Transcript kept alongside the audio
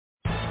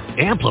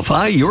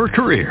Amplify your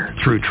career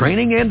through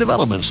training and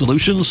development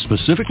solutions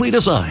specifically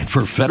designed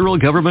for federal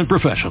government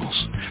professionals.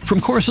 From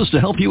courses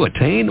to help you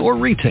attain or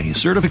retain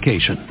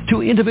certification,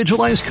 to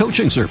individualized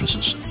coaching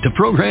services, to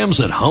programs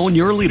that hone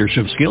your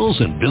leadership skills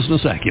and business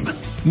acumen,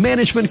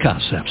 Management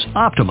Concepts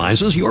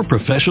optimizes your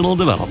professional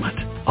development.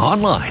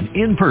 Online,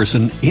 in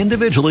person,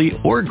 individually,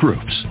 or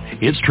groups,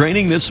 it's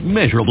training that's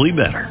measurably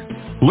better.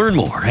 Learn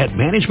more at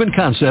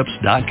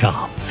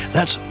managementconcepts.com.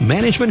 That's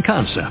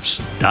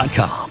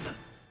managementconcepts.com.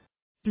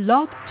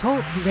 Blog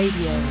Talk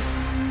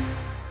Radio.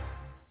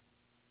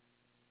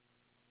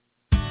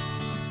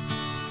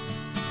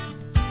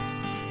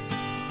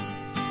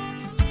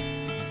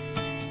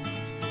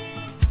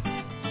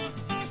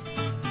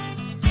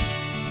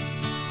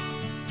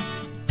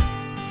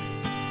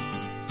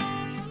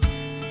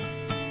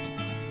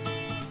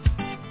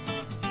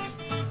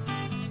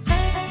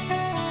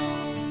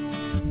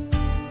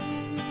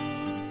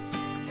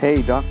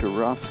 Hey, Dr.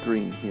 Ross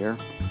Greene here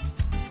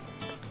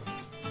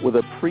with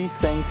a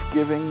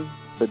pre-Thanksgiving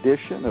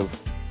edition of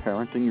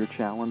Parenting Your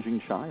Challenging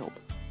Child.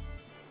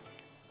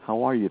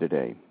 How are you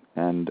today?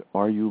 And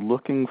are you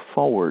looking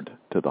forward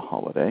to the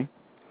holiday?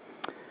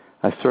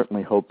 I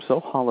certainly hope so.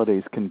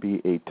 Holidays can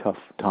be a tough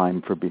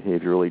time for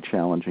behaviorally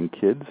challenging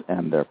kids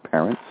and their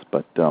parents,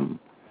 but,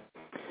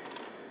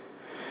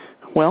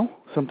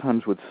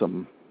 sometimes with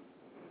some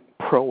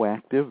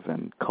proactive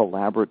and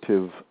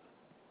collaborative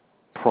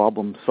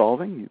problem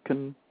solving, you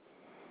can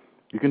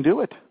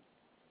do it.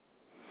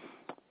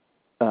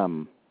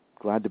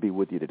 Glad to be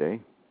with you today,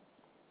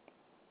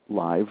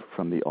 live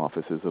from the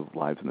offices of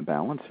Lives in the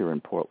Balance here in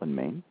Portland,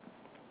 Maine,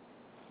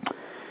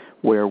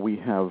 where we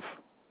have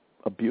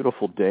a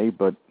beautiful day,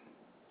 but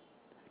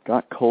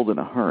got cold in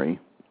a hurry,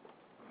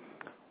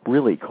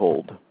 really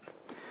cold,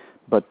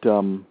 but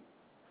we're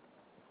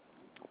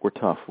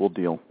tough, we'll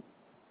deal.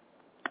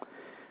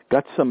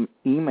 Got some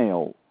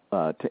email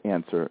to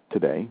answer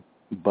today,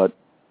 but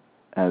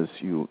as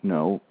you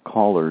know,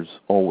 callers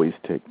always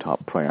take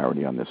top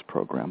priority on this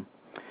program.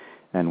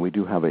 And we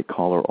do have a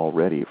caller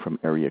already from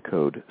area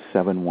code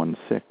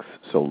 716,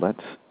 so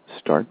let's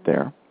start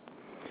there.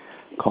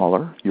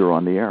 Caller, you're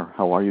on the air.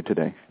 How are you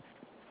today?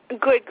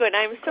 Good.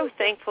 I'm so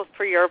thankful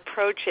for your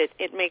approach.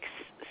 It makes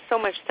so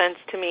much sense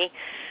to me.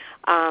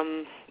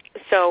 I'm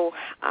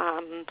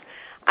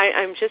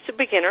just a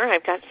beginner.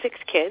 I've got 6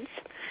 kids,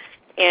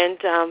 and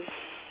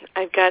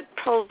I've got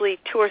probably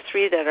 2 or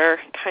 3 that are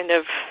kind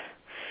of...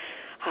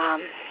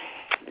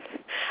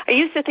 I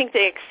used to think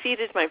they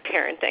exceeded my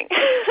parenting.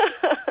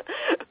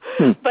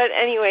 But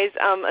anyways,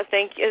 I'm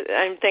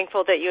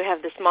thankful that you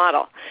have this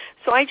model.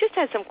 So I just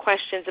had some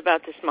questions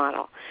about this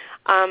model.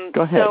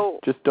 Go ahead.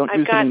 Just don't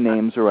use any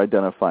names or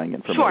identifying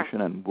information,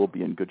 sure. And we'll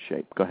be in good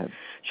shape. Go ahead.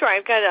 Sure.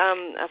 I've got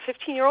a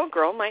 15-year-old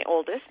girl, my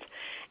oldest,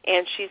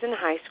 and she's in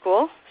high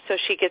school, so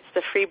she gets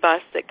the free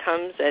bus that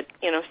comes at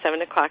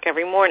 7 o'clock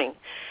every morning.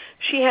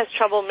 She has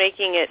trouble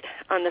making it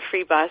on the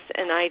free bus,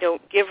 and I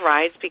don't give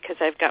rides because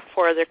I've got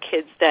 4 other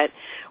kids that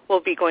will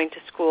be going to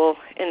school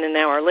in an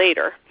hour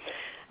later.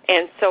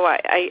 And so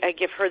I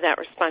give her that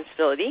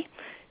responsibility,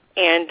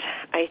 and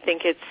I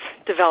think it's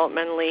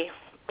developmentally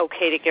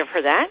okay to give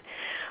her that.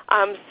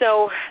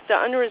 So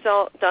the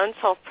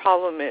unsolved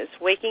problem is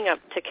waking up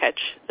to catch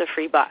the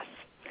free bus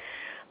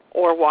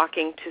or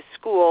walking to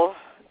school.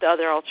 The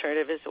other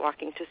alternative is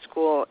walking to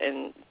school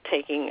and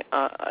taking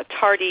a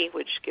tardy,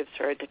 which gives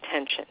her a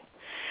detention.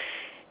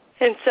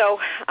 And so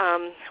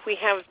we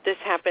have this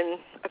happen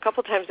a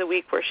couple times a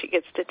week where she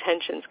gets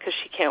detentions because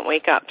she can't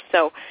wake up.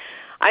 So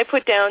I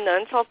put down the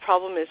unsolved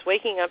problem is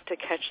waking up to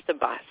catch the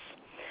bus.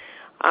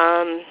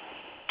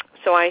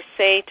 So I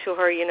say to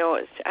her,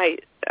 I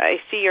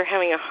see you're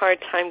having a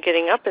hard time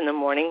getting up in the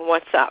morning.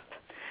 What's up?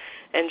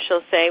 And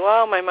she'll say,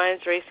 well, my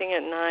mind's racing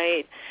at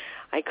night.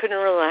 I couldn't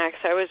relax.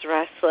 I was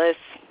restless.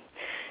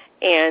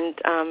 And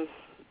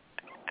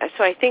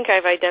so I think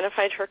I've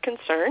identified her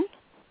concern.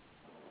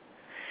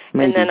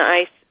 Maybe. And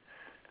then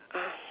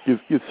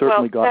You've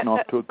certainly gotten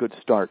off to a good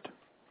start.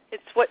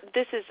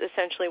 This is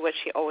essentially what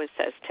she always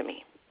says to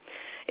me.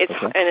 And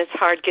it's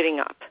hard getting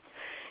up.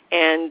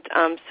 And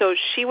so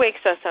she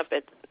wakes us up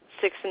at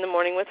 6 in the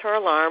morning with her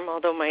alarm,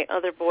 although my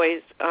other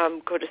boys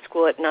go to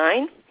school at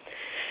 9.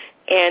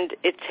 And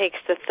it takes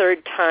the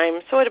third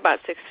time, so at about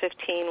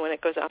 6:15 when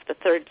it goes off the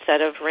third set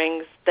of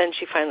rings, then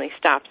she finally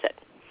stops it.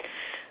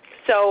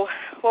 So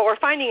what we're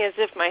finding is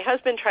if my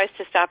husband tries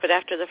to stop it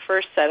after the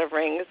first set of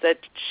rings, that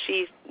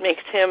she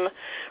makes him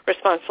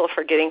responsible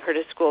for getting her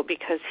to school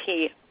because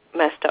he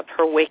messed up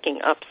her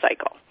waking up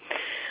cycle.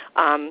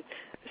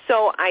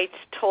 So I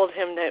told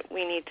him that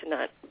we need to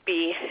not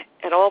be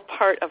at all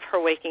part of her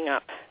waking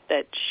up,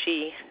 that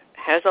she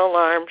has an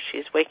alarm,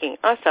 she's waking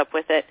us up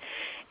with it,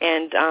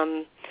 and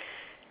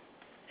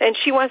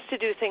she wants to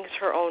do things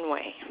her own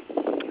way.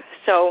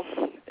 So,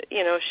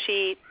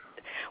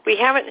 we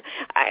haven't,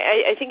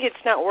 I think it's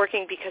not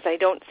working because I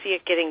don't see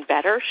it getting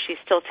better. She's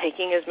still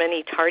taking as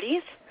many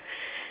tardies,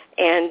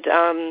 and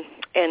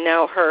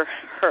now her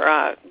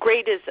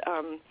grade is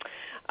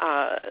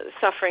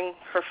suffering.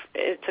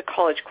 It's a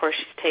college course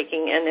she's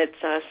taking, and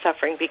it's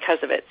suffering because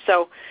of it.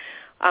 So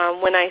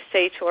when I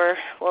say to her,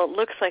 well, it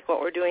looks like what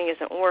we're doing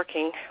isn't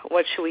working,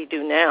 what should we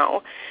do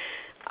now?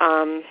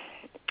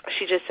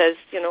 She just says,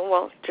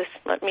 well, just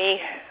let me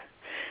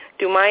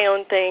do my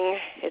own thing.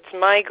 It's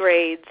my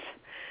grades.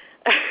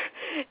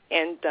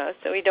 And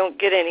so we don't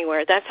get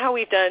anywhere. That's how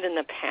we've done it in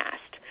the past.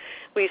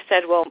 We've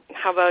said, well,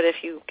 how about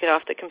if you get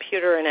off the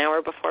computer an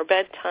hour before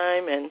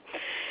bedtime and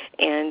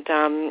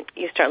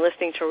you start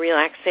listening to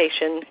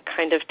relaxation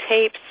kind of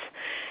tapes?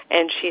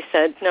 And she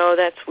said, no,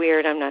 that's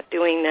weird. I'm not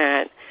doing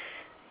that.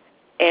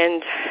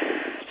 And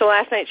so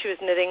last night she was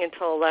knitting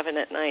until 11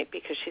 at night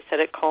because she said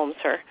it calms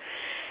her.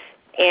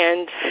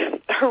 And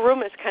her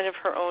room is kind of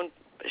her own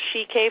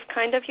she cave,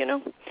 kind of,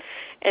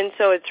 And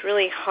so it's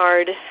really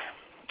hard.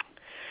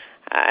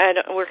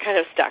 We're kind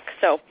of stuck.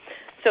 So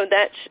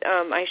that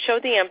I show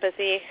the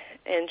empathy,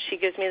 and she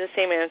gives me the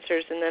same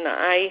answers, and then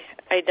I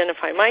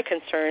identify my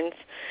concerns.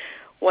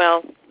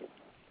 Well,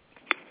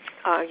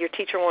 your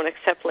teacher won't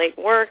accept late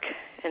work,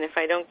 and if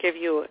I don't give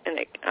you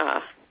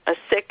a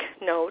sick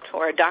note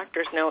or a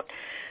doctor's note,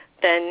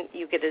 then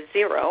you get a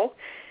 0,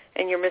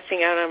 and you're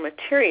missing out on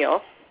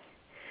material.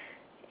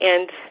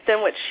 And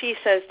then what she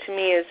says to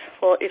me is,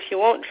 well, if you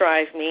won't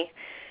drive me,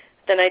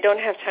 then I don't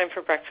have time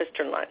for breakfast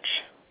or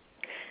lunch.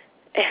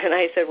 And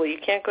I said, well, you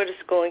can't go to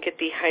school and get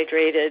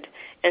dehydrated.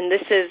 And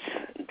this is,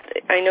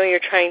 I know you're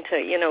trying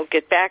to,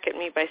 get back at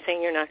me by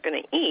saying you're not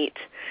going to eat,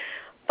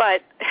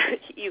 but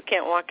you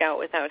can't walk out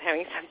without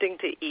having something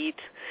to eat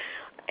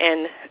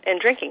and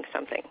drinking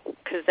something,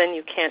 because then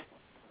you can't,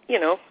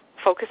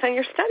 focus on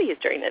your studies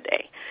during the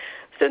day.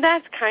 So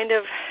that's kind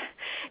of,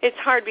 it's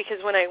hard because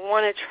when I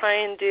want to try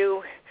and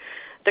do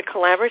the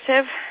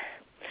collaborative,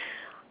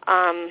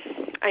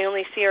 I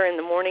only see her in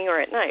the morning or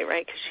at night,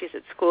 right, because she's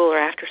at school or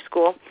after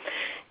school.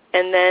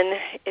 And then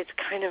it's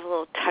kind of a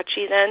little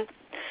touchy then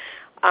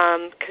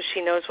because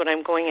she knows what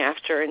I'm going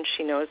after and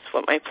she knows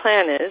what my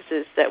plan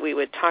is that we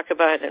would talk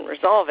about it and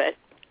resolve it.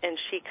 And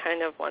she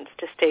kind of wants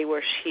to stay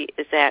where she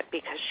is at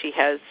because she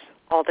has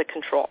all the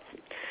control.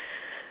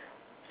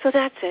 So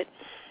that's it.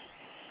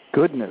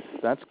 Goodness,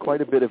 that's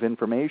quite a bit of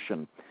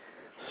information.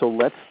 So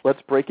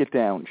let's break it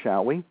down,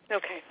 shall we?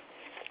 Okay.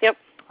 Yep.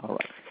 All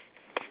right.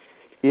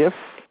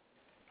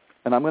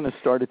 And I'm going to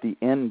start at the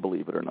end,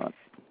 believe it or not.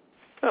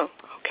 Oh,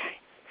 okay.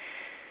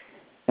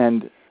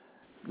 And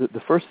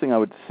the first thing I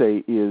would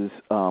say is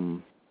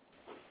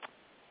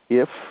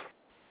if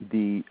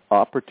the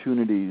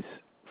opportunities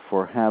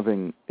for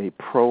having a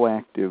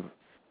proactive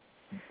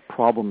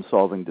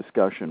problem-solving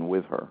discussion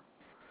with her,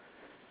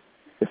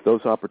 if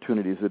those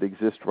opportunities that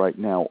exist right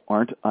now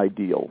aren't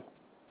ideal,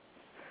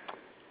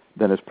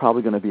 then it's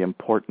probably going to be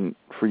important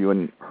for you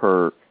and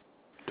her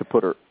to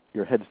put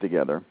your heads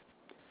together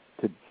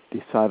to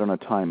decide on a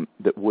time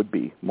that would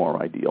be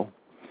more ideal.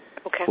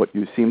 Okay. What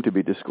you seem to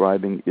be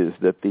describing is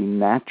that the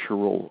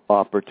natural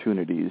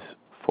opportunities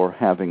for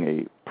having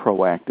a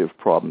proactive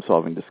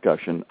problem-solving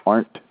discussion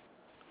aren't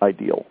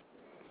ideal.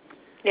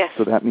 Yes.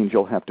 So that means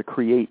you'll have to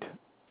create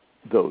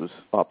those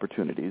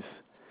opportunities.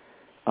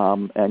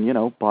 And,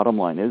 bottom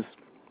line is,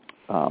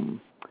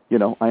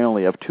 I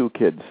only have 2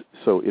 kids,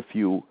 so if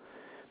you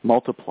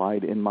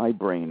multiplied in my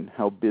brain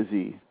how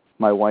busy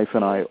my wife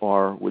and I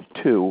are with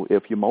 2,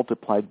 if you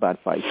multiplied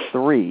that by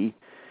 3,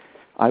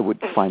 I would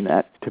find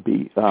that to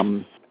be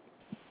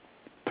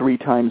 3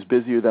 times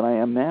busier than I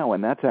am now,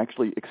 and that's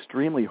actually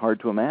extremely hard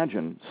to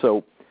imagine.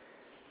 So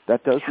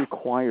that does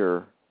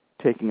require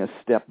taking a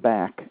step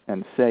back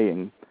and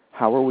saying,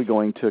 how are we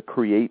going to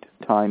create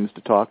times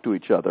to talk to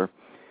each other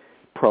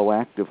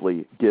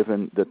proactively,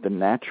 given that the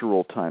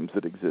natural times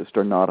that exist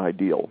are not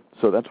ideal?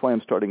 So that's why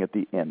I'm starting at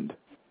the end.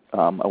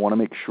 I want to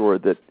make sure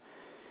that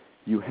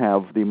you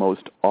have the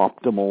most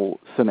optimal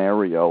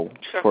scenario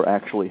for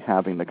actually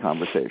having the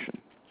conversation.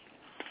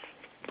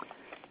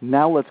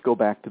 Now let's go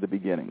back to the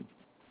beginning.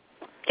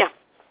 Yeah.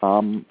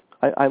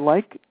 I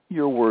like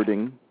your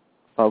wording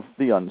of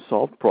the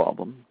unsolved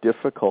problem,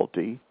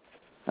 difficulty,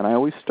 and I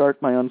always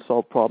start my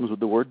unsolved problems with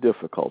the word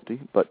difficulty,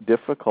 but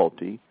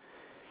difficulty.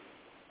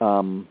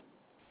 Now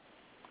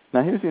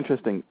here's the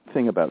interesting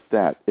thing about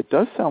that. It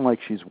does sound like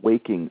she's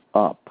waking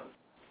up.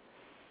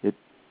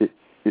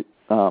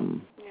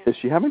 Is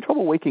she having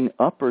trouble waking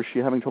up, or is she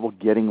having trouble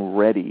getting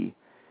ready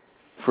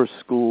for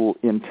school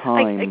in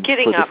time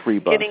for the free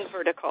bus? Getting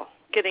vertical,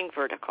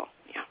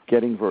 yeah.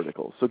 Getting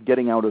vertical, so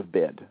getting out of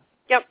bed.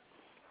 Yep.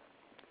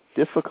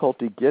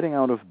 Difficulty getting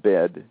out of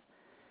bed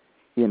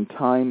in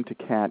time to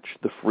catch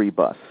the free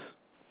bus.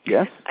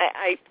 Yes?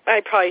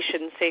 I probably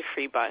shouldn't say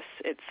free bus.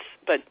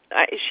 But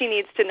she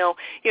needs to know,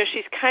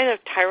 she's kind of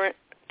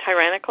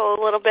tyrannical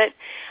a little bit.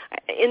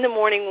 In the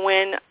morning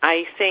when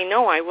I say,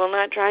 no, I will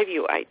not drive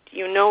you,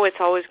 it's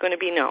always going to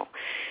be no.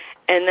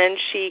 And then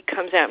she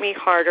comes at me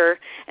harder,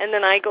 and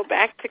then I go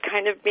back to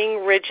kind of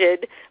being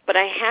rigid, but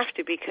I have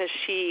to because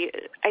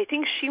I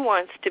think she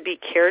wants to be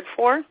cared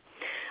for,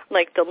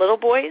 like the little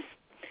boys,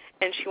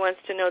 and she wants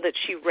to know that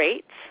she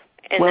rates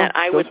and that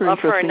I would love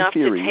her enough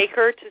to take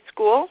her to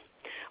school.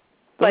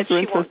 Those are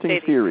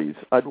interesting theories.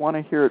 I'd want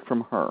to hear it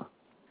from her.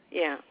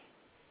 Yeah.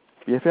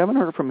 If you haven't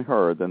heard it from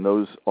her, then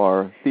those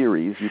are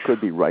theories. You could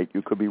be right.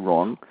 You could be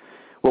wrong.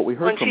 What we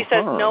heard from her... When she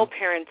says no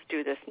parents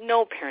do this,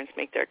 no parents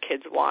make their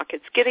kids walk.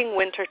 It's getting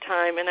winter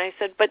time. And I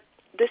said, but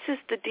this is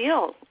the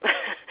deal.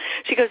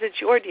 She goes, it's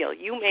your deal.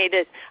 You made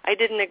it. I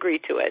didn't agree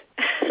to it.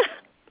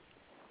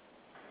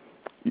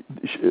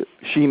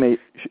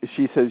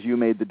 She says you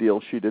made the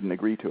deal. She didn't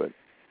agree to it.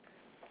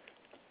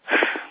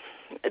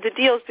 The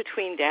deal's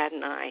between Dad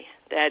and I.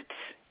 That,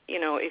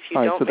 if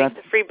you don't make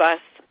the free bus,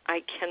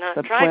 I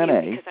cannot drive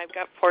you because I've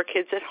got 4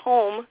 kids at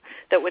home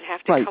that would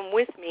have to come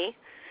with me.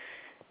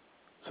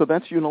 So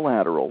that's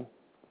unilateral.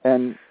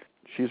 And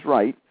she's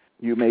right.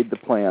 You made the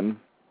plan.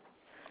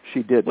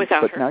 She didn't.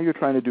 Without but her. Now you're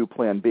trying to do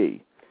Plan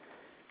B,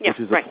 which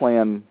is a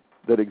plan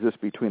that exists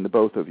between the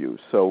both of you.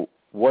 So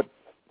what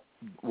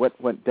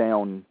went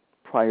down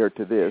prior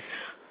to this?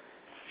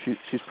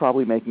 She's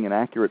probably making an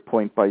accurate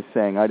point by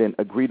saying, I didn't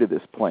agree to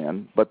this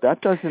plan. But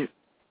that doesn't,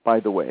 by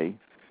the way,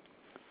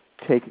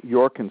 take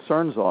your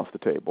concerns off the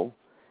table.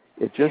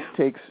 It just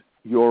takes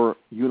your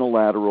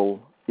unilateral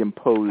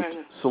imposed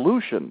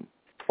solution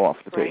off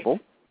the table.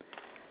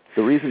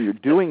 The reason you're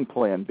doing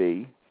Plan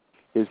B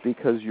is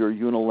because your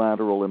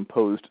unilateral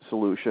imposed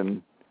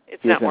solution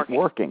isn't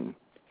working.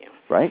 Yeah.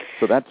 Right?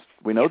 So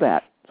we know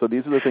that. So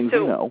these are the things we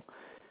know.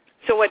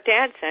 So what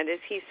Dad said is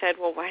he said,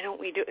 well, why don't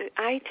we do it?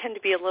 I tend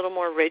to be a little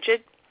more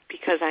rigid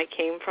because I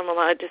came from a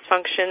lot of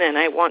dysfunction and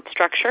I want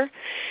structure.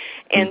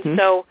 And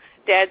so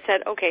Dad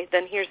said, okay,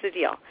 then here's the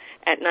deal.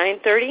 At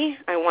 9:30,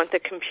 I want the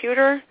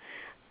computer.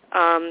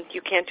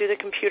 You can't do the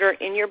computer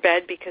in your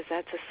bed because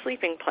that's a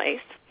sleeping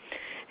place.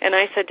 And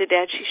I said to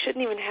Dad, she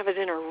shouldn't even have it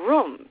in her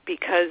room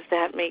because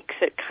that makes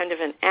it kind of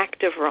an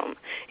active room.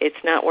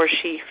 It's not where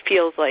she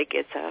feels like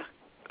it's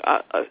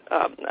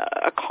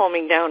a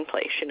calming down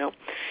place,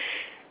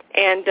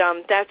 And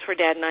that's where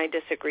Dad and I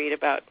disagreed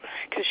about,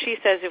 because she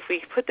says if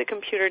we put the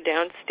computer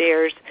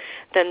downstairs,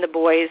 then the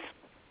boys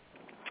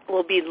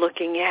will be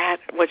looking at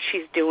what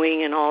she's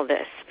doing and all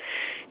this.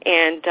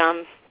 And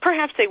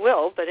perhaps they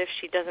will, but if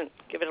she doesn't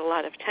give it a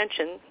lot of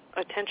attention,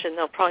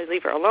 they'll probably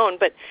leave her alone.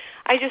 But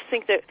I just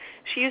think that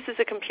she uses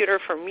a computer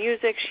for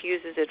music, she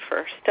uses it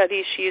for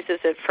studies, she uses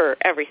it for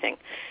everything.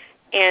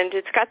 And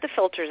it's got the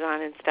filters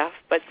on and stuff,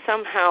 but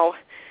somehow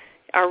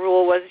our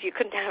rule was you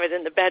couldn't have it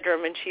in the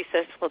bedroom, and she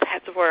says, well,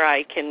 that's where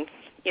I can,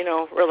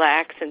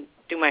 relax and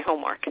do my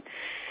homework.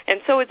 And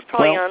so it's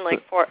probably on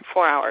like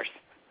 4 hours.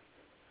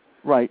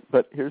 Right,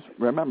 but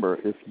remember,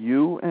 if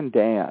you and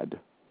Dad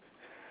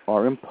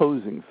are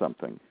imposing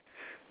something,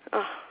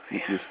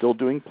 if you're still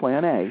doing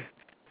Plan A,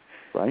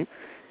 right,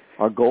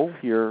 our goal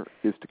here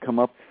is to come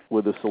up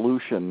with a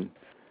solution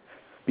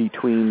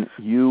between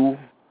you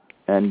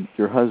and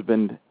your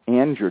husband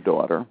and your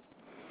daughter.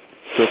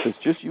 So if it's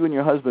just you and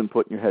your husband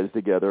putting your heads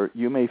together,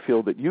 you may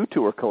feel that you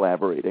two are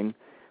collaborating,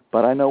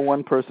 but I know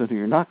one person who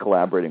you're not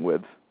collaborating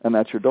with, and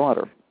that's your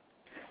daughter.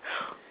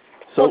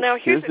 So well, now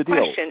here's the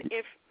question.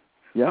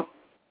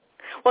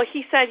 Well,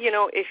 he said,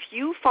 if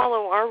you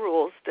follow our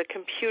rules, the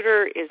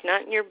computer is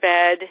not in your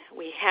bed,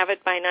 we have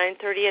it by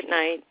 9:30 at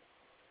night,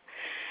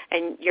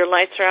 and your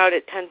lights are out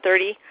at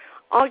 10:30,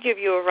 I'll give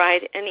you a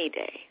ride any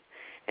day.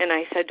 And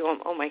I said to him,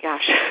 oh, my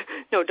gosh,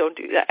 no, don't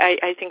do that.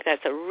 I think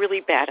that's a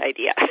really bad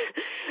idea.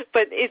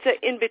 But it's an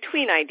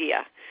in-between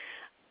idea.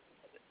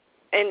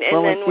 And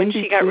then when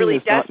she got really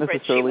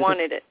desperate, she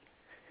wanted it.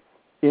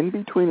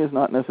 In-between is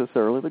not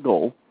necessarily the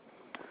goal.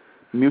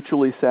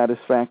 Mutually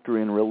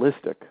satisfactory and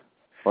realistic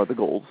are the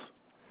goals.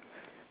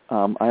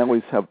 I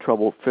always have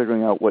trouble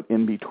figuring out what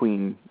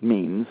in-between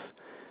means.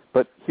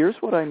 But here's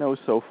what I know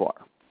so far.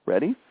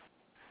 Ready?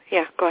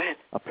 Yeah, go ahead.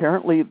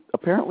 Apparently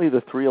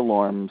the 3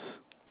 alarms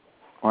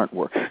aren't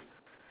working,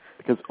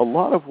 because a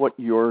lot of what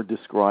you're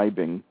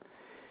describing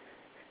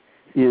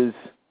is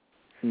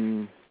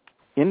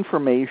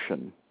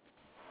information,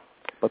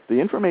 but the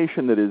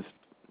information that is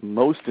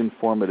most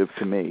informative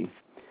to me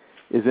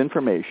is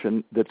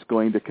information that's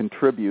going to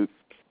contribute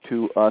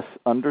to us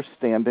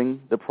understanding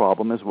the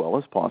problem as well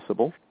as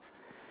possible,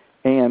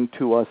 and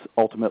to us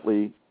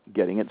ultimately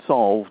getting it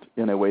solved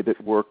in a way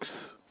that works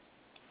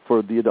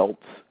for the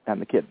adults and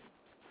the kid,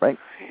 right?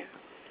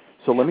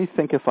 So let me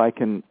think if I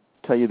can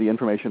tell you the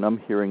information I'm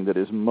hearing that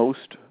is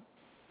most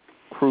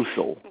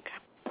crucial,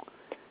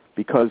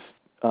 because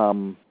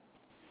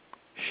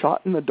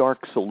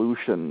shot-in-the-dark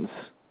solutions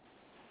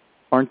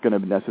aren't going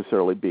to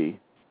necessarily be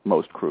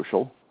most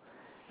crucial.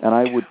 And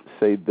I would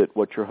say that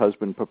what your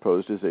husband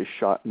proposed is a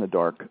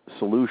shot-in-the-dark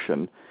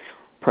solution,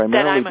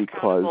 primarily because...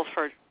 That I'm accountable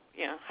for,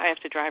 I have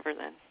to drive her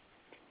then.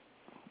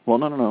 Well,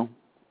 no.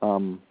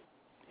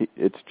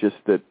 It's just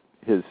that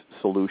his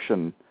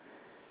solution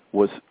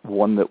was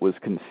one that was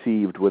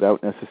conceived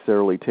without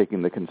necessarily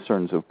taking the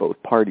concerns of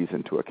both parties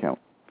into account.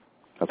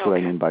 That's what I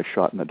mean by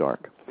shot in the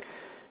dark.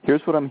 Here's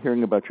what I'm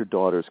hearing about your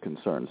daughter's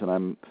concerns, and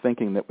I'm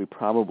thinking that we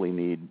probably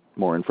need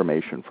more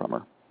information from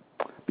her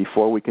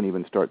before we can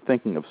even start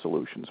thinking of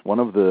solutions. One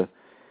of the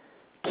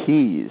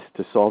keys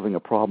to solving a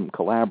problem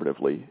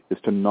collaboratively is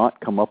to not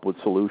come up with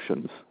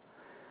solutions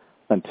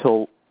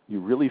until you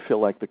really feel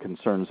like the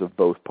concerns of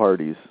both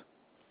parties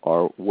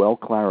are well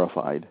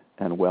clarified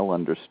and well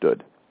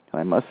understood. And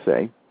I must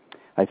say,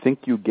 I think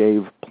you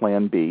gave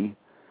Plan B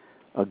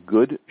a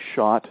good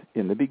shot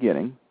in the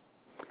beginning,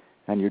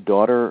 and your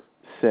daughter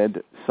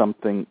said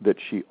something that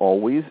she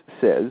always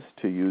says,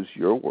 to use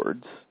your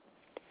words,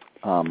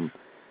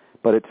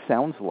 but it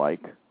sounds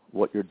like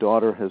what your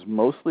daughter has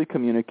mostly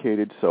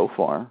communicated so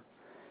far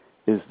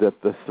is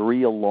that the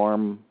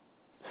 3-alarm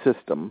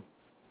system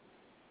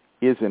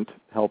isn't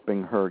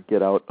helping her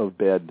get out of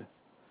bed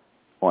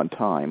on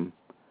time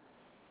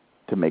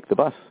to make the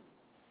bus.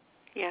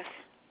 Yes.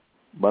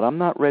 But I'm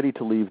not ready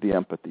to leave the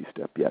empathy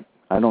step yet.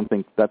 I don't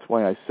think, that's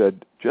why I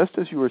said, just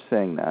as you were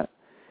saying that,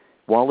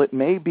 while it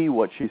may be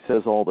what she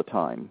says all the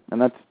time,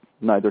 and that's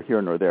neither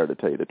here nor there to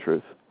tell you the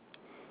truth,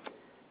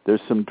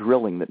 there's some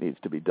drilling that needs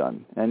to be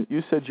done. And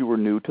you said you were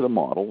new to the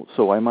model,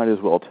 so I might as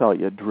well tell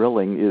you,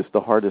 drilling is the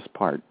hardest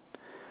part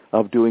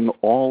of doing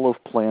all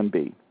of Plan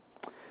B.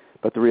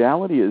 But the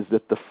reality is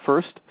that the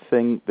first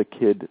thing the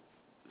kid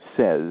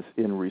says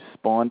in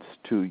response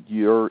to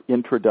your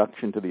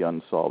introduction to the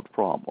unsolved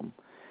problem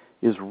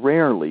is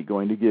rarely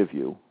going to give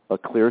you a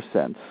clear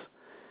sense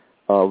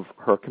of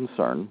her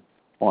concern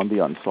on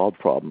the unsolved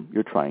problem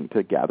you're trying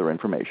to gather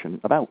information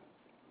about.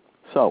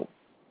 So,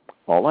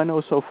 all I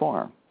know so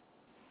far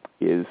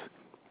is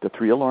the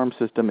 3-alarm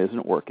system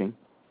isn't working.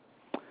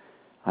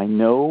 I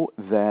know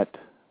that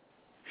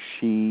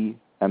she,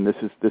 and this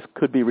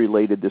could be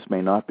related, this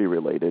may not be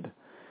related,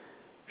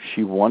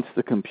 she wants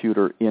the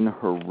computer in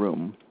her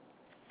room.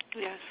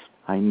 Yes.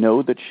 I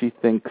know that she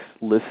thinks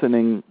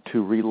listening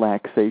to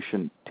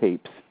relaxation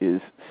tapes is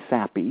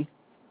sappy.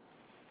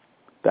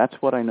 That's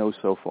what I know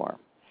so far.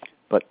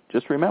 But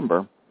just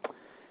remember,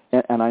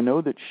 and I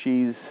know that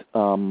she's,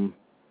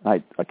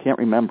 I can't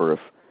remember if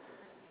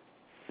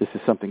this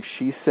is something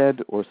she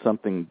said or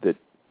something that,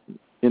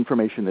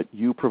 information that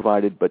you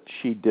provided but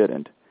she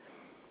didn't.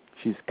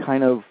 She's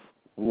kind of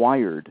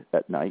wired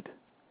at night.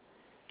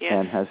 Yes,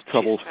 and has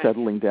trouble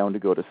settling down to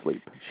go to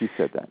sleep. She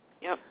said that.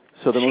 Yep.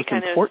 So the she most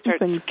important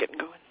thing. Getting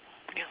going.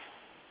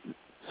 Yeah.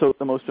 So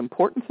the most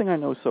important thing I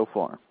know so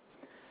far,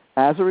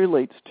 as it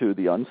relates to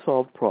the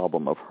unsolved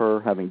problem of her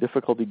having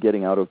difficulty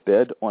getting out of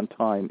bed on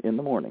time in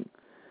the morning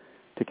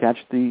to catch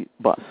the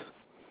bus,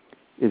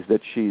 is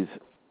that she's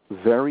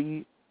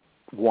very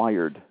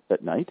wired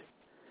at night,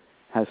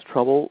 has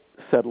trouble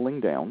settling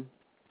down,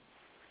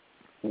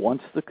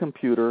 wants the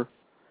computer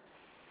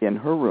in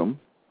her room,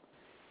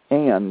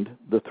 and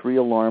the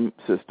 3-alarm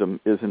system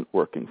isn't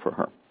working for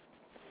her.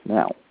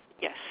 Now,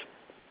 yes.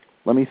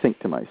 Let me think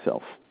to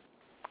myself,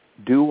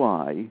 do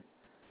I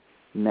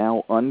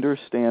now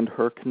understand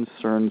her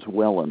concerns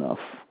well enough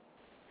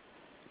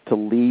to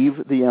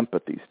leave the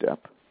empathy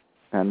step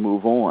and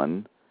move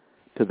on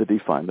to the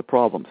define the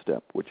problem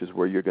step, which is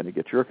where you're going to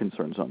get your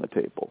concerns on the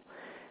table?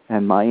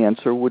 And my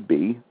answer would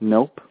be,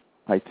 nope.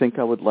 I think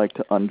I would like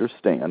to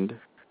understand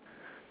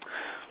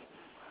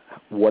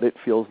what it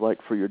feels like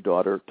for your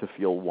daughter to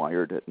feel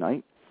wired at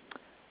night,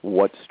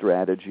 what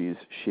strategies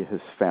she has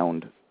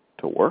found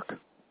to work,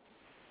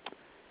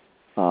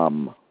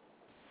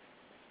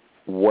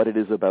 what it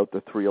is about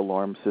the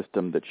 3-alarm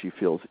system that she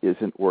feels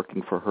isn't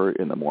working for her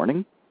in the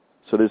morning.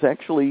 So there's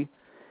actually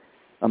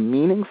a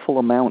meaningful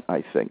amount,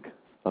 I think,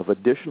 of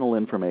additional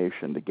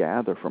information to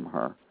gather from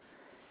her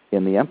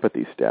in the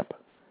empathy step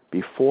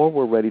before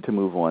we're ready to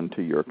move on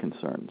to your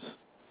concerns.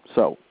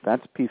 So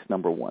that's piece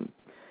number 1.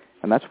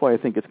 And that's why I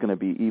think it's going to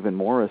be even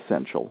more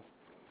essential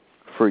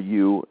for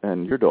you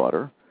and your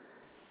daughter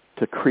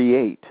to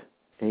create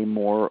a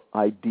more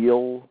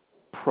ideal,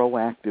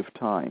 proactive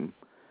time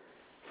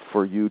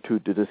for you to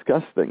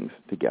discuss things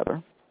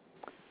together.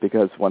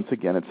 Because, once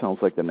again, it sounds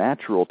like the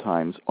natural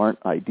times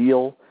aren't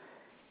ideal,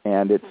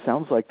 and it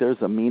sounds like there's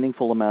a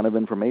meaningful amount of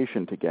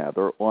information to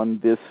gather on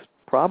this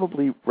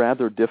probably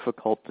rather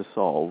difficult to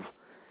solve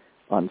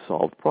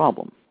unsolved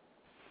problem.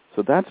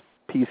 So that's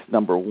piece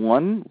number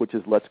 1, which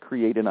is let's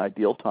create an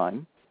ideal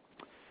time.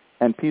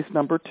 And piece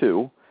number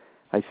 2,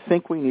 I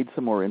think we need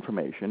some more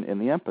information in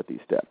the empathy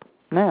step.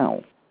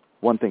 Now,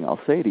 one thing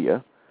I'll say to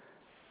you,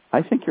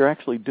 I think you're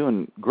actually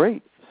doing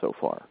great so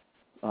far.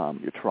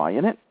 You're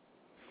trying it.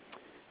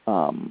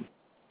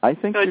 I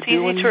think so it's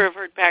easy to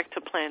revert back to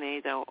Plan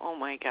A, though. Oh,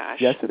 my gosh.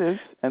 Yes, it is.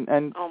 And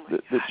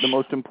the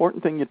most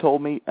important thing you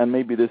told me, and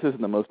maybe this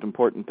isn't the most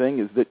important thing,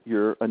 is that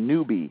you're a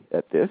newbie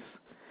at this.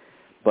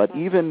 But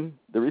even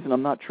the reason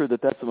I'm not sure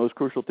that that's the most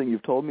crucial thing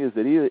you've told me is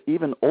that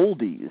even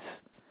oldies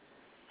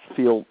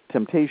feel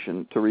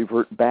temptation to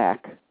revert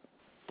back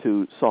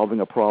to solving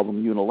a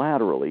problem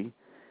unilaterally,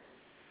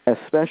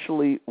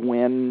 especially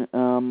when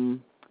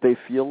they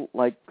feel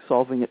like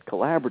solving it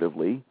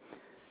collaboratively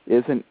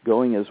isn't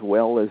going as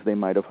well as they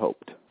might have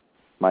hoped.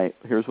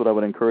 Here's what I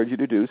would encourage you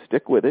to do.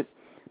 Stick with it.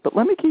 But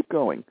let me keep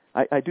going.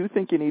 I do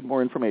think you need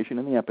more information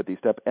in the empathy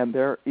step, and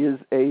there is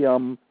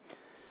a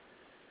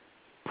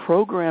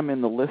program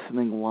in the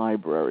listening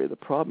library. The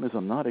problem is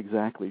I'm not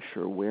exactly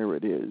sure where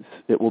it is.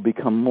 It will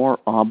become more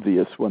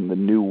obvious when the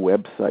new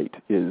website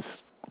is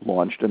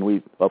launched, and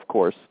we, of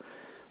course,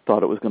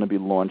 thought it was going to be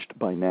launched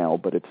by now,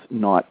 but it's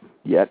not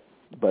yet.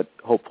 But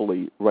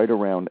hopefully right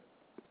around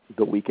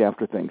the week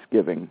after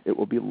Thanksgiving, it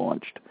will be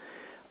launched.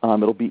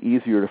 It'll be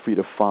easier for you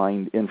to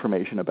find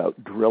information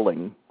about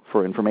drilling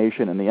for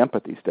information in the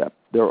empathy step.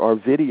 There are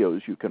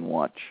videos you can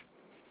watch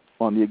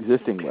on the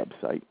existing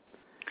website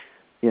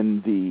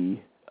in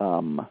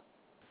the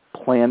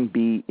Plan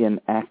B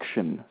in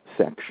Action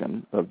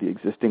section of the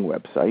existing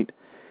website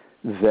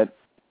that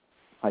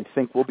I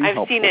think will be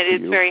helpful. I've seen it.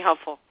 It's you. Very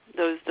helpful.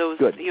 Those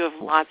Good. You have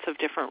lots of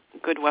different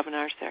good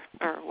webinars there,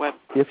 or web.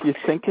 If you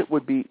think it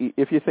would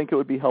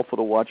be helpful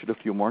to watch it a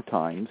few more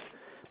times,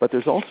 but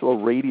there's also a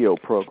radio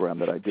program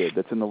that I did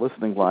that's in the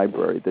listening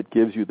library that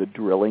gives you the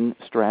drilling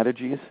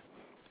strategies,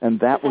 and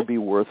that would be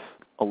worth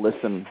a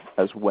listen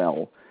as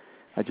well.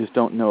 I just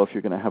don't know if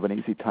you're going to have an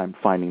easy time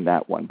finding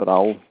that one, but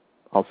I'll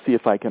see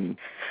if I can.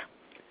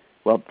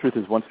 Well, the truth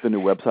is, once the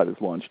new website is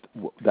launched,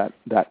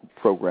 that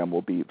program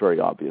will be very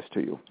obvious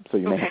to you, so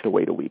you may have to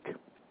wait a week.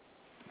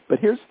 But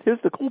here's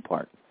the cool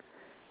part.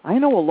 I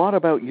know a lot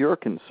about your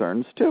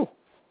concerns, too.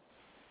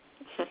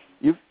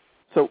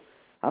 So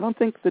I don't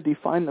think the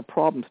define the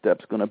problem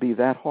step's going to be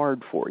that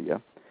hard for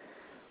you,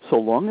 so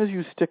long as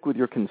you stick with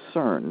your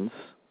concerns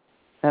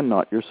and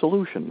not your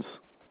solutions.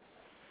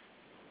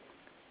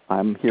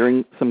 I'm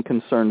hearing some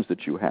concerns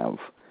that you have.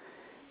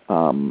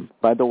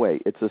 By the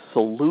way, it's a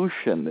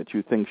solution that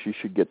you think she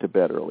should get to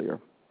bed earlier.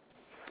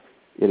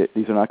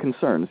 These are not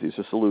concerns. These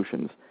are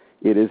solutions.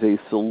 It is a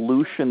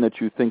solution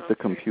that you think the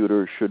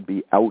computer should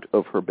be out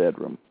of her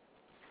bedroom.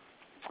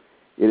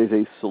 It is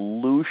a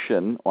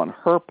solution on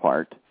her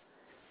part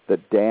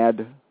that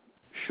Dad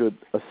should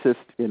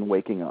assist in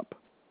waking up.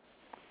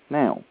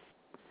 Now,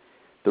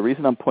 the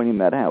reason I'm pointing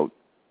that out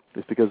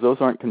is because those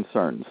aren't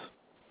concerns.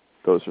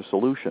 Those are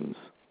solutions.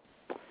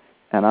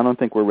 And I don't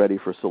think we're ready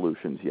for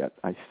solutions yet.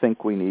 I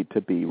think we need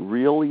to be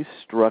really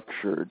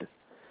structured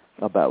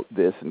about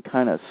this and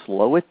kind of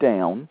slow it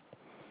down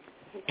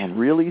and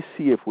really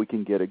see if we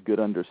can get a good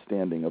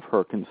understanding of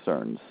her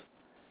concerns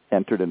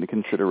entered into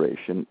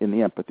consideration in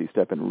the empathy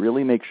step and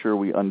really make sure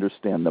we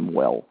understand them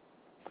well.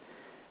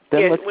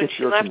 Then let's get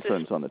your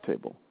concerns on the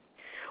table.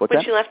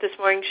 When she left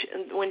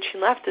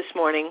this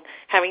morning,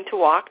 having to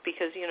walk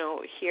because,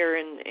 here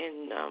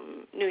in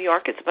New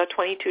York it's about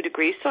 22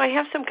 degrees, so I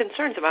have some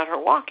concerns about her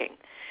walking.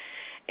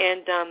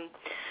 And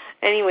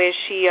anyways,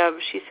 she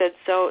said,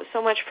 so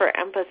much for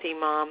empathy,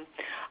 Mom.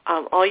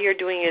 All you're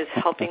doing is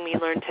helping me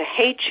learn to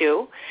hate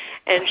you.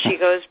 And she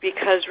goes,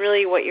 because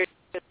really what you're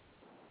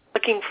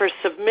looking for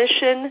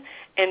submission,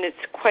 and it's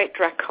quite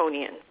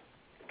draconian.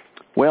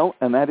 Well,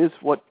 and that is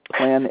what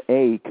Plan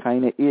A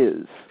kind of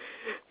is.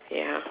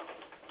 Yeah.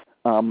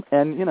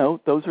 And,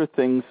 those are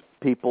things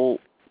people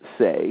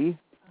say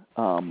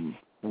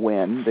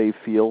when they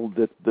feel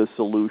that the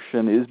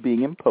solution is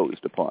being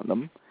imposed upon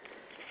them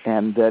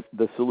and that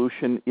the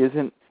solution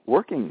isn't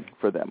working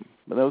for them.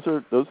 Those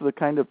are the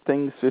kind of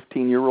things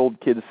 15-year-old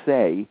kids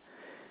say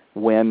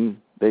when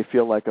they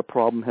feel like a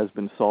problem has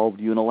been solved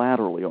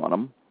unilaterally on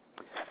them.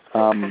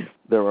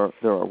 There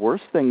are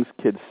worse things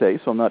kids say,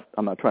 so I'm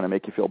not trying to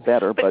make you feel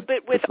better. But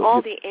with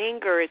all the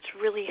anger, it's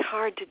really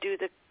hard to do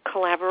the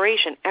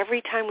collaboration.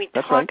 Every time we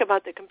talk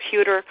about the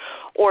computer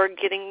or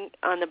getting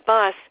on the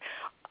bus,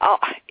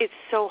 it's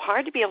so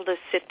hard to be able to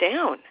sit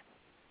down.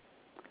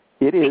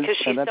 It is, because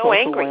she's and that's so also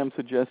angry. why I'm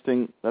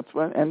suggesting that's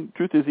why. And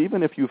truth is,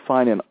 even if you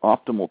find an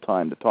optimal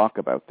time to talk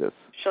about this,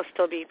 she'll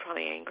still be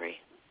probably angry.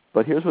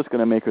 But here's what's going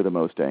to make her the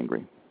most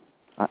angry.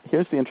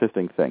 Here's the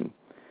interesting thing.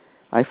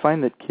 I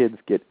find that kids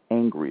get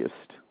angriest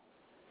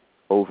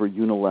over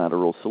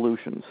unilateral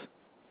solutions.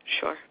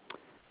 Sure.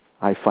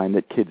 I find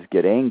that kids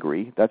get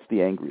angry. That's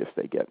the angriest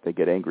they get. They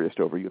get angriest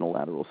over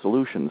unilateral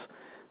solutions.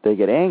 They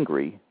get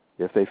angry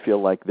if they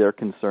feel like their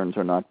concerns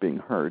are not being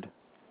heard.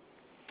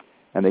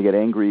 And they get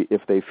angry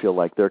if they feel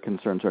like their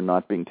concerns are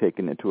not being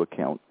taken into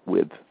account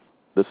with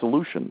the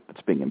solution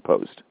that's being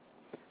imposed.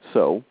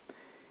 So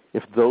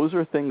if those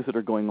are things that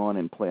are going on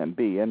in Plan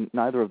B, and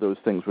neither of those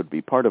things would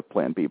be part of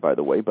Plan B, by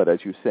the way, but as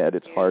you said,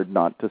 it's hard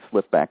not to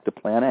slip back to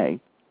Plan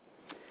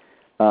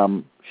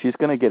A. She's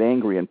going to get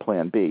angry in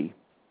Plan B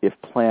if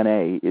Plan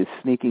A is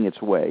sneaking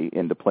its way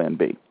into Plan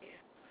B.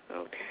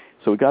 Okay.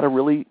 So you got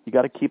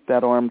to keep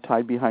that arm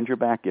tied behind your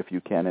back if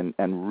you can,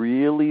 and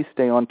really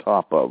stay on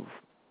top of.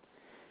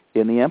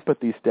 In the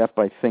empathy step,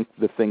 I think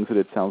the things that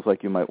it sounds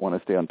like you might want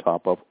to stay on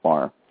top of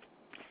are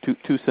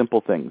two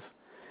simple things.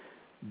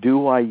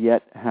 Do I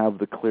yet have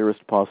the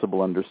clearest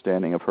possible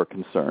understanding of her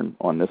concern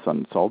on this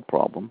unsolved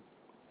problem?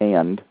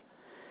 And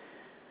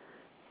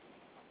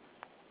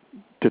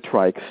to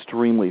try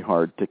extremely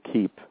hard to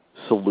keep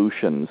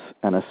solutions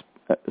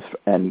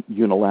and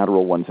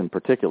unilateral ones in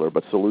particular,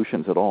 but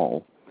solutions at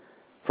all,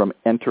 from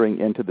entering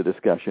into the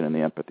discussion in the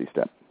empathy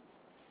step.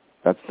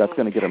 That's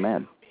going to get her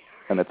mad.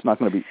 And it's not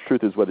going to be,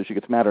 truth is, whether she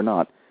gets mad or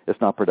not,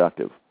 it's not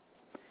productive.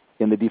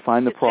 In the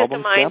define the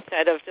problem step. It's the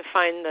mindset of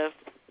define the,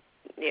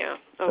 yeah,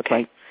 okay. That's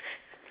right.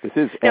 This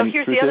is. Now,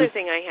 here's the other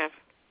thing I have.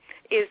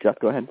 Is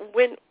go ahead.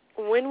 When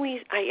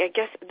I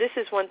guess this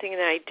is one thing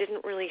that I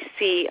didn't really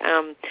see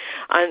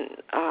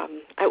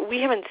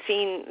we haven't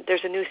seen,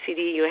 there's a new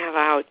CD you have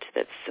out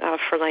that's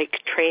for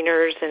like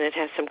trainers, and it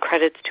has some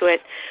credits to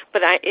it,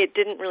 but it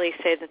didn't really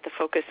say that the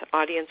focus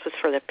audience was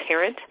for the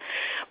parent.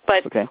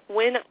 But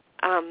when,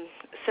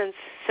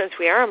 since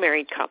we are a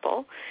married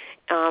couple,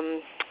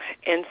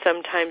 and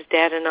sometimes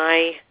Dad and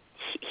I,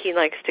 he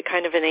likes to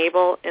kind of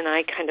enable, and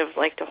I kind of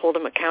like to hold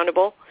him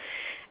accountable.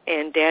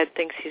 And Dad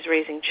thinks he's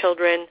raising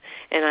children,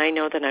 and I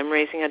know that I'm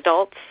raising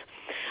adults.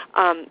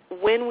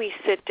 When we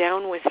sit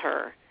down with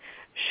her,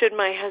 should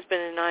my husband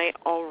and I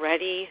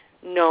already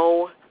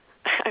know?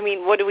 I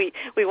mean, what do we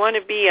want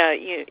to be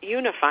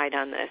unified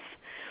on this?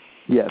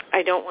 Yes.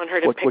 I don't want her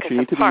to pick us apart. What you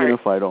need to be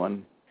unified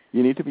on,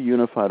 you need to be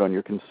unified on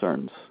your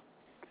concerns.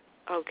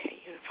 Okay,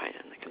 unified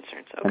on the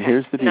concerns. Okay. And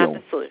here's the deal. Not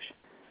the solution.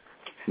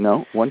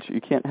 No,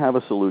 you can't have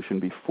a solution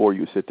before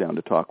you sit down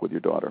to talk with your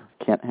daughter.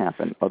 Can't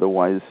happen.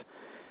 Otherwise,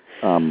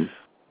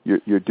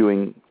 you're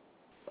doing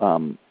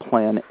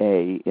Plan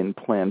A in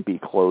Plan B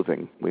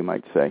clothing, we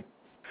might say.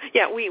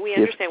 Yeah, we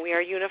understand. We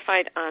are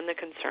unified on the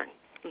concern.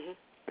 Mm-hmm.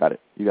 Got it.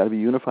 You got to be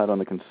unified on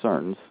the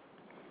concerns,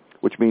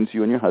 which means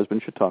you and your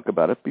husband should talk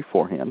about it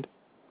beforehand.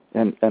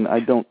 And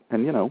if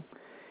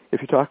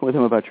you're talking with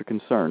him about your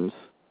concerns,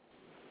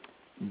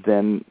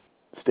 then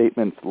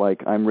statements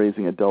like "I'm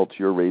raising adults,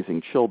 you're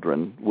raising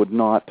children" would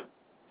not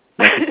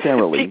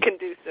necessarily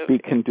be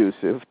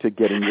conducive to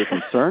getting your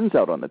concerns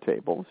out on the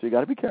table. So you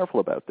got to be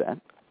careful about that.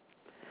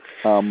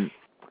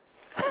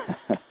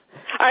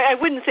 I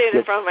wouldn't say it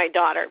in front of my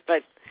daughter,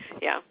 but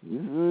yeah.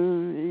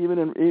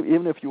 Even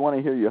if you want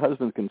to hear your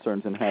husband's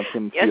concerns and have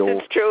him feel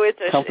it's true.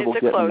 comfortable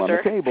it's a getting them on the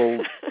closer.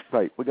 table,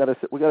 right? We got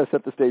to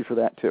set the stage for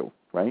that too,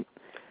 right?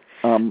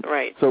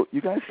 Right. So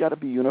you guys got to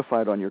be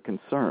unified on your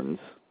concerns,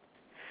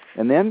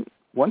 and then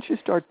once you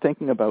start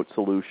thinking about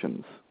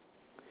solutions,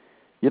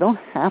 you don't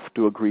have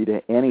to agree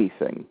to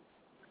anything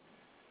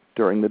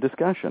during the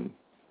discussion.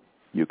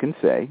 You can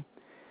say,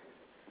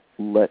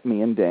 let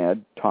me and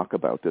Dad talk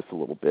about this a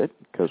little bit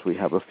because we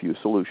have a few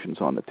solutions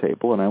on the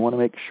table, and I want to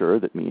make sure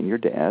that me and your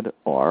dad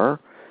are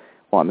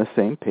on the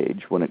same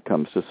page when it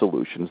comes to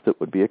solutions that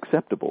would be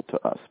acceptable to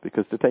us.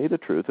 Because to tell you the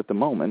truth, at the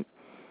moment,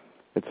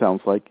 it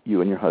sounds like you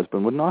and your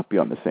husband would not be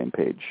on the same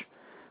page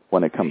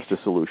when it comes to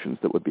solutions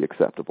that would be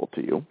acceptable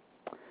to you.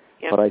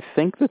 Yep. But I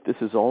think that this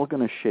is all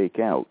going to shake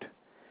out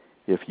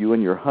if you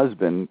and your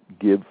husband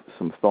give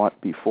some thought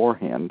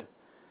beforehand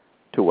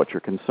to what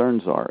your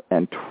concerns are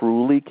and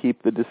truly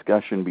keep the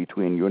discussion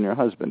between you and your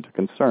husband to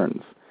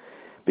concerns.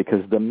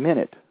 Because the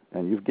minute,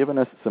 and you've given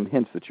us some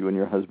hints that you and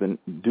your husband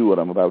do what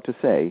I'm about to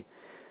say,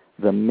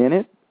 the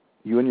minute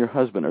you and your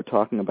husband are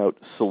talking about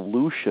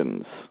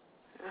solutions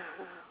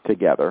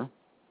together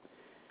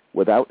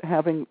without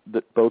having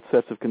both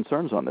sets of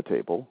concerns on the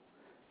table,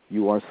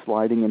 you are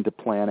sliding into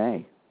Plan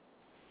A.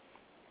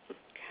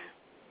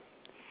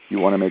 You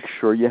want to make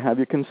sure you have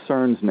your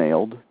concerns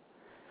nailed.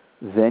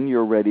 Then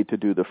you're ready to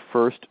do the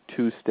first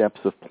 2 steps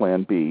of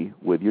Plan B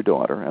with your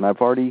daughter. And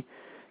I've already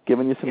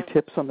given you some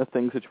tips on the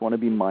things that you want to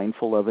be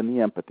mindful of in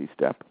the empathy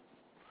step.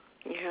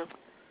 Yeah.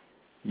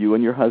 You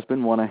and your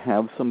husband want to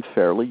have some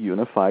fairly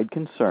unified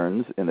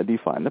concerns in the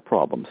define the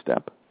problem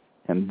step.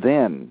 And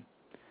then,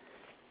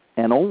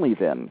 and only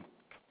then,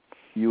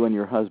 you and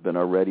your husband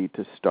are ready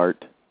to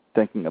start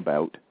thinking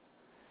about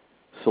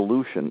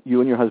solution. You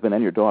and your husband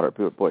and your daughter,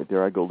 boy,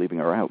 there I go leaving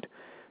her out.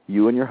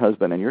 You and your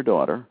husband and your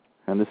daughter,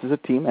 and this is a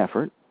team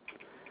effort,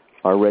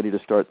 are ready to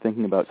start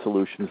thinking about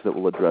solutions that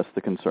will address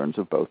the concerns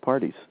of both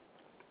parties.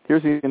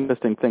 Here's the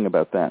interesting thing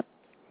about that.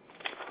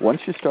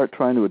 Once you start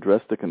trying to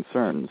address the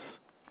concerns,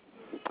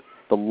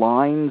 the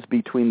lines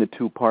between the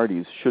two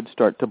parties should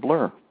start to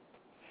blur.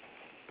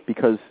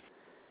 Because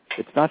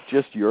it's not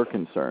just your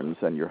concerns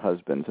and your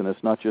husband's, and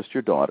it's not just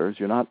your daughter's.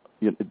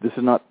 This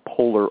is not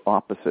polar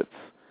opposites.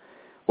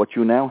 What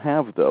you now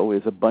have, though,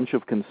 is a bunch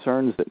of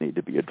concerns that need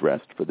to be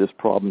addressed for this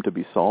problem to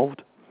be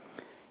solved.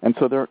 And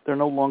so they're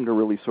no longer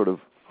really sort of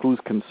whose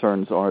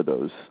concerns are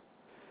those.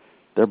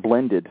 They're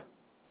blended.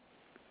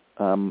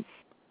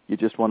 You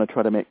just want to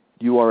try to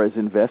you are as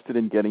invested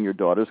in getting your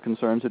daughter's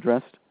concerns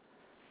addressed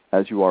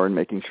as you are in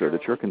making sure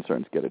that your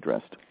concerns get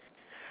addressed.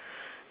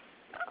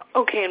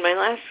 Okay, and my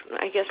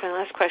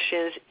last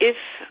question is, if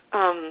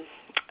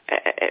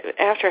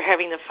after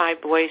having the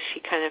 5 boys,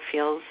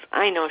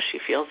 I know she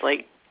feels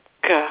like,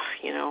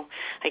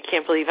 I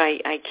can't believe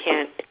I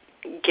can't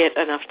get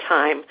enough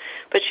time,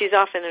 but she's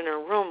often in her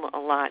room a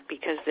lot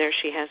because there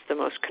she has the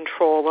most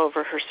control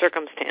over her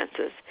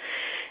circumstances,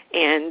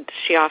 and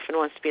she often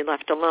wants to be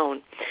left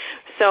alone.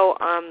 So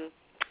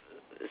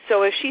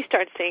if she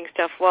starts saying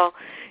stuff, well,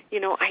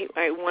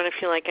 I want to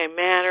feel like I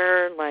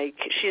matter, like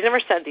she's never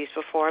said these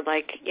before,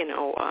 like,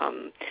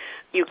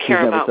 you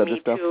care about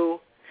me too.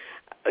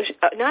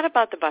 Not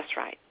about the bus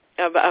ride,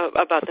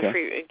 about the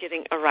free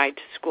getting a ride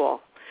to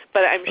school.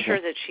 But I'm sure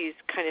that she's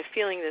kind of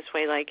feeling this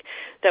way, like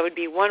that would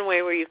be one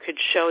way where you could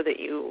show that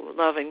you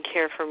love and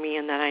care for me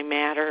and that I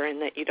matter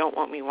and that you don't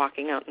want me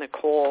walking out in the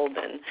cold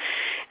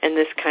and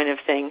this kind of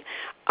thing.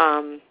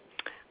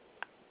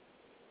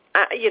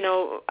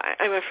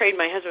 I'm afraid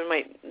my husband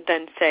might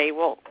then say,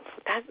 well,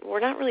 we're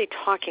not really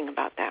talking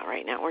about that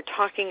right now. We're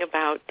talking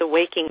about the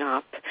waking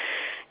up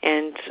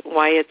and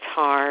why it's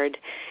hard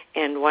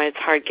and why it's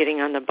hard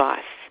getting on the bus.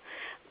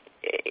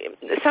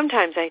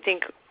 Sometimes I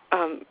think,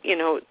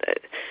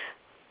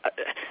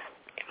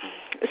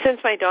 since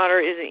my daughter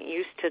isn't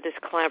used to this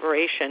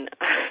collaboration,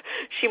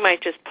 she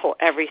might just pull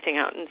everything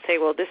out and say,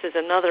 well, this is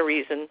another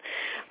reason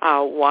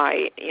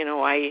why,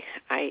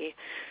 I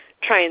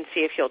try and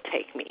see if you'll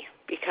take me,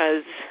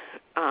 because,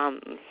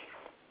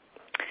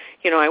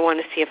 I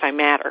want to see if I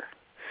matter.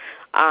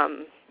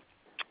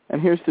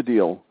 And here's the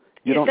deal.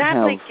 You don't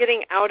have... like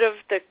getting out of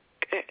the...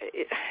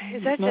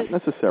 Is that not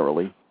just...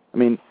 necessarily. I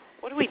mean,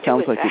 what do we do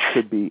sounds with like that? It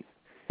could be...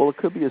 Well, it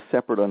could be a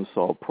separate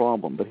unsolved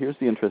problem, but here's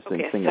the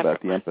interesting thing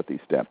about the empathy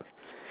step.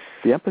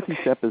 The empathy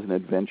step is an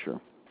adventure,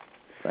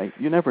 right?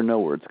 You never know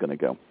where it's going to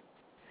go.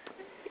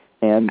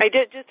 And I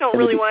just don't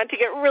really want it to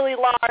get really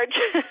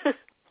large.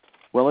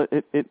 Well,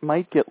 it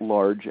might get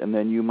large, and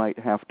then you might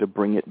have to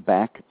bring it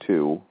back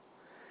to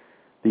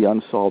the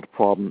unsolved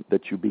problem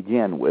that you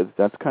began with.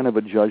 That's kind of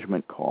a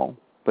judgment call.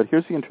 But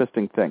here's the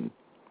interesting thing.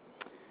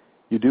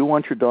 You do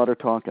want your daughter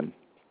talking.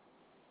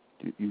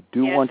 You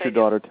do want your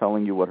daughter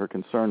telling you what her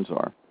concerns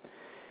are.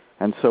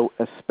 And so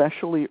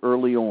especially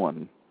early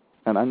on,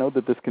 and I know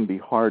that this can be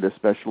hard,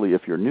 especially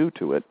if you're new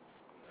to it,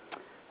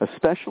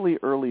 especially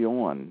early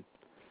on,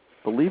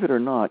 believe it or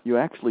not, you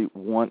actually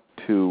want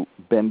to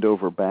bend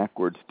over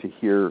backwards to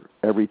hear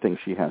everything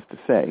she has to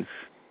say,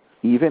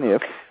 even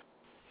if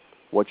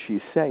what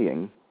she's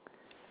saying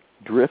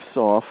drifts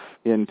off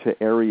into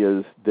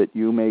areas that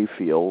you may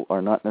feel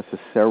are not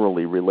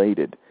necessarily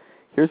related.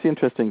 Here's the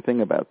interesting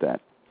thing about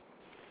that.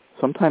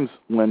 Sometimes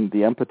when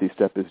the empathy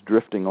step is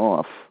drifting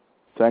off,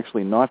 it's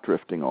actually not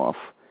drifting off.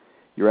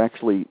 You're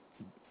actually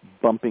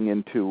bumping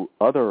into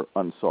other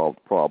unsolved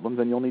problems,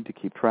 and you'll need to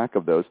keep track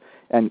of those.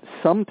 And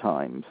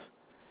sometimes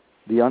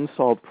the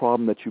unsolved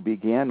problem that you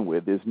began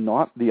with is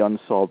not the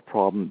unsolved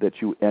problem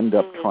that you end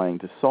up trying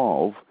to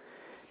solve,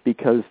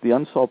 because the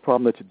unsolved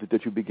problem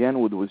that you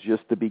began with was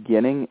just the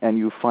beginning, and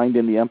you find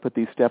in the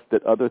empathy step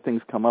that other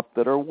things come up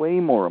that are way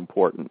more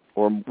important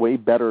or way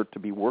better to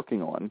be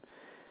working on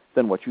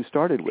than what you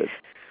started with.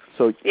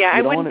 So yeah,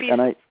 you don't want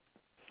to,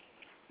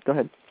 go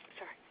ahead.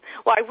 Sorry.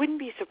 Well, I wouldn't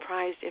be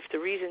surprised if the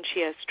reason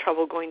she has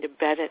trouble going to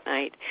bed at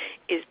night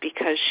is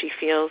because she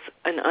feels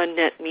an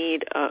unmet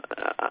need,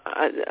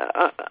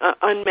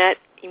 unmet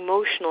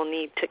emotional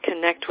need to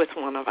connect with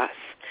one of us,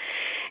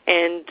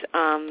 and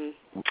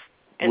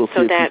we'll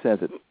so see that if she says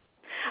it.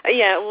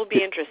 Yeah, it will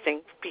be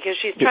interesting because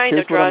she's trying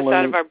to draw us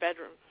out of our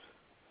bedroom.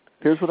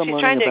 Here's what I'm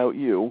learning about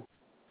you.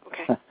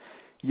 Okay.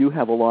 You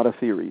have a lot of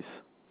theories.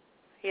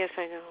 Yes,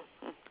 I know.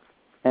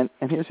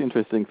 And here's the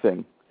interesting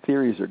thing.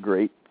 Theories are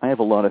great. I have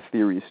a lot of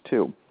theories,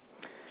 too.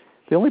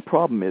 The only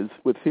problem is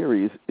with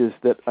theories is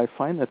that I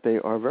find that they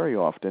are very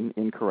often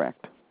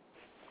incorrect.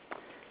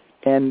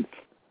 And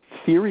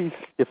theories,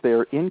 if they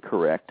are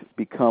incorrect,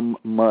 become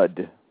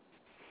mud.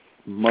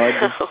 Mud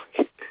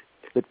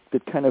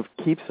that kind of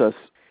keeps us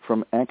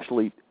from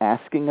actually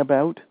asking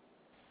about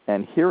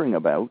and hearing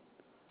about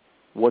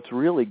what's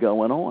really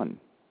going on.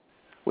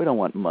 We don't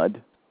want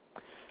mud.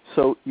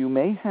 So you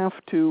may have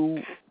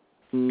to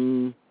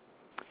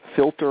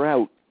filter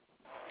out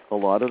a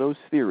lot of those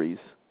theories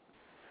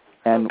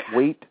and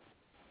wait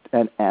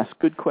and ask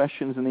good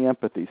questions in the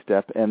empathy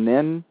step, and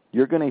then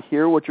you're going to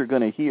hear what you're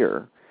going to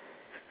hear,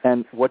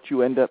 and what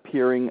you end up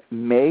hearing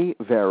may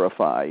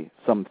verify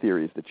some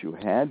theories that you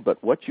had,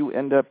 but what you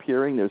end up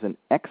hearing, there's an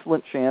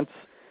excellent chance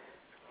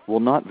will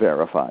not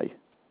verify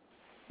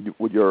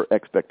with your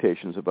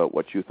expectations about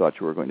what you thought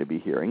you were going to be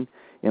hearing,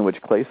 in which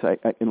case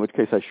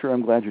I sure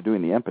am glad you're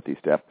doing the empathy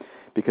step,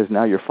 because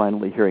now you're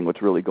finally hearing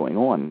what's really going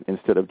on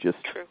instead of just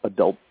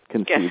adult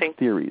conceived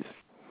theories.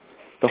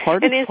 The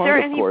hardest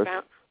part, of course,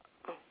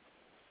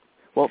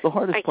 the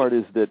hardest part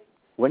is that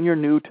when you're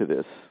new to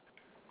this,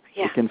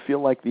 it can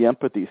feel like the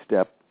empathy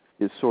step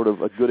is sort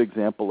of a good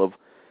example of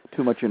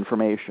too much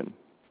information.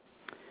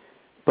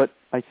 But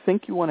I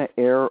think you want to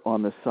err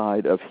on the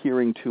side of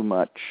hearing too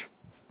much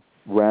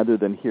rather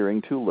than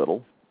hearing too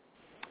little.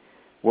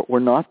 We're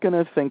not going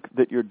to think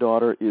that your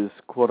daughter is,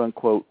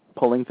 quote-unquote,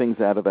 pulling things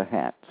out of the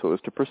hat so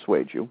as to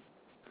persuade you.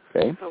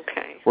 Okay?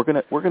 We're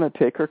going to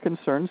take her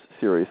concerns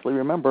seriously.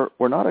 Remember,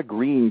 we're not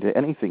agreeing to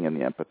anything in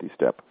the empathy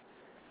step.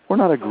 We're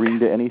not agreeing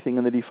to anything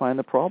in the define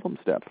the problem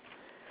step.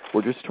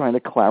 We're just trying to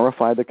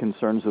clarify the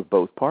concerns of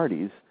both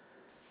parties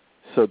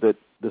so that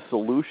the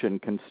solution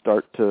can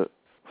start to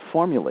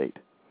formulate.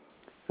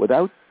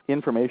 Without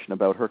information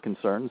about her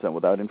concerns and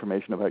without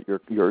information about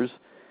yours,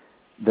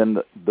 then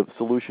the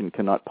solution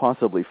cannot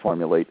possibly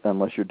formulate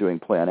unless you're doing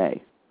Plan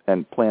A.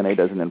 And Plan A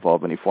doesn't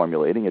involve any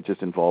formulating. It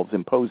just involves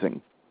imposing.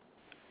 Does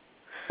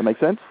that make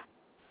sense?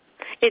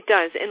 It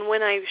does. And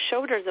when I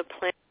showed her the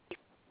plan,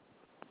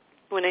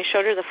 when I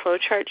showed her the flow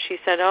chart, she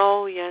said,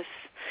 oh, yes,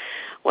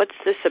 what's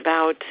this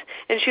about?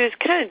 And she was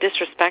kind of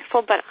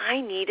disrespectful, but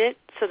I need it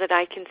so that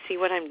I can see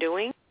what I'm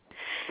doing.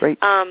 Great.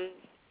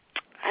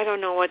 I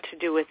don't know what to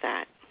do with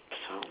that.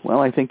 Well,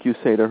 I think you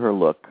say to her,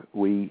 look,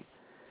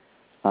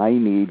 I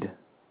need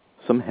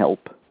some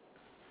help,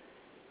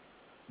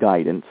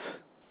 guidance,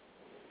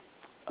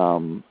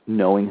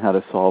 knowing how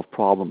to solve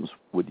problems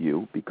with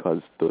you,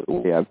 because the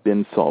way I've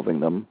been solving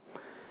them,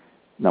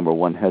 number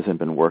one, hasn't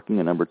been working,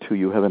 and number two,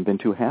 you haven't been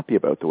too happy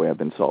about the way I've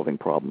been solving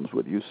problems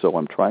with you, so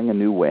I'm trying a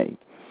new way.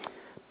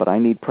 But I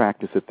need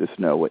practice at this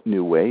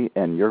new way,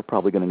 and you're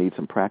probably going to need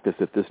some practice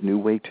at this new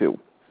way too.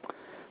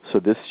 So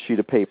this sheet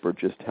of paper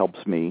just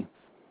helps me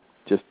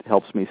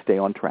stay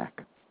on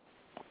track.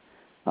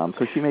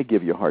 So she may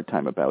give you a hard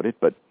time about it,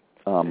 but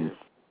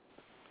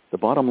the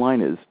bottom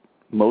line is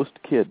most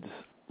kids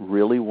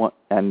really want,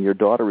 and your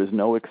daughter is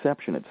no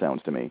exception, it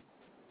sounds to me,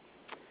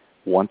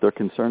 want their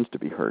concerns to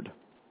be heard.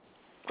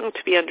 Oh,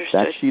 to be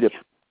understood.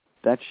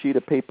 That sheet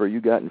of paper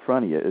you got in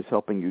front of you is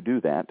helping you do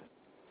that.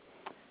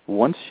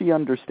 Once she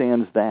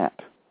understands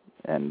that,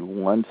 and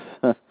once,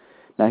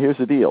 now here's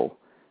the deal,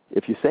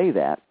 if you say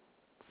that,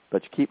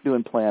 but you keep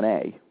doing plan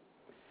A,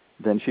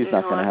 then she's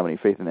not going to have any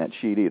faith in that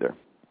sheet either.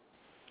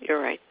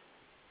 You're right.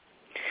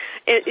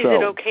 Is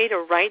it okay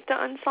to write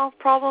the unsolved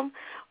problem,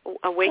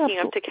 waking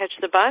up to catch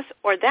the bus,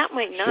 or that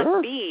might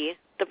not be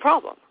the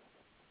problem?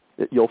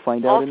 You'll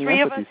find out in the empathy step.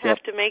 All three of us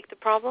have to make the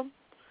problem?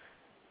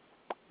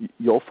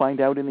 You'll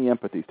find out in the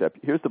empathy step.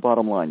 Here's the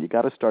bottom line. You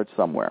got to start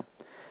somewhere.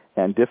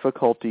 And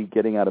difficulty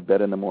getting out of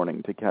bed in the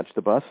morning to catch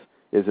the bus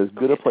is as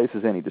good a place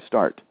as any to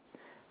start.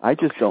 I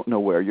just don't know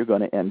where you're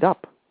going to end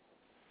up.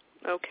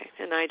 Okay,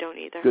 and I don't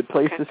either. Good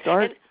place to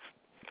start?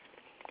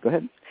 Go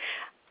ahead.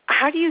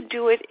 How do you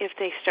do it if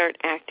they start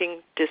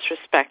acting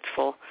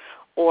disrespectful?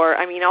 Or,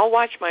 I'll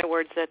watch my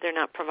words that they're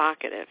not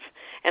provocative,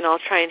 and I'll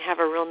try and have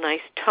a real nice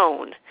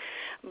tone.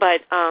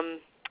 But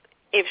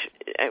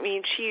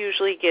she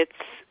usually gets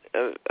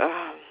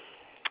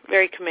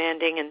very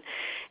commanding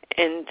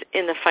and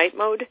in the fight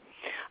mode.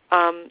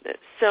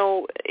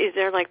 So is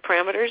there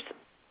parameters?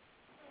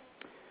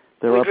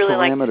 There are really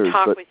parameters, like to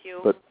talk with you.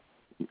 But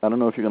I don't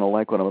know if you're going to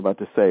like what I'm about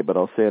to say, but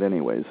I'll say it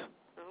anyways.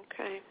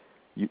 Okay.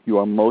 You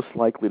are most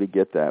likely to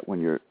get that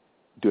when you're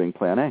doing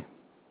plan A.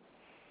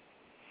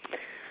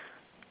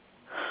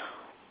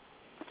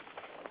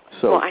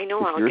 So well, I know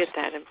I'll get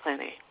that in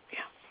plan A. Yeah.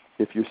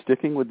 If you're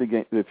sticking with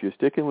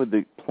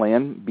the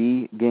plan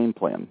B game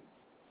plan,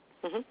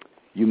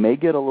 you may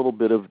get a little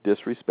bit of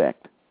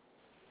disrespect,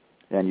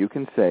 and you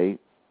can say,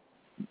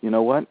 you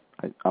know what,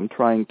 I'm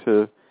trying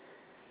to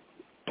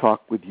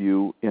talk with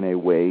you in a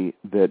way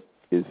that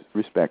is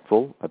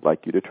respectful. I'd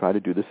like you to try to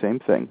do the same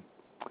thing.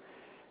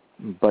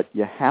 But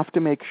you have to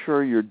make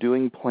sure you're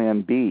doing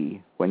plan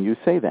B when you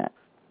say that.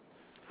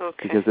 Okay.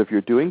 Because if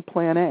you're doing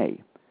plan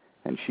A,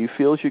 and she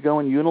feels you're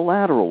going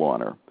unilateral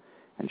on her,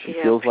 and she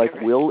feels like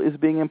will is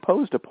being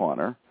imposed upon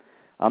her,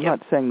 I'm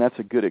not saying that's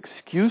a good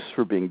excuse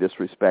for being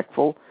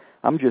disrespectful.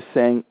 I'm just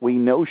saying we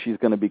know she's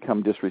going to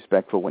become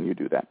disrespectful when you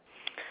do that.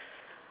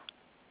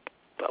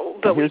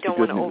 But we don't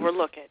want to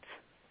overlook it.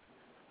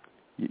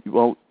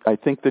 Well, I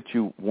think that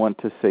you want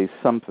to say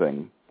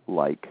something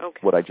like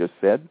what I just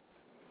said.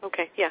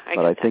 Okay, yeah, I get that.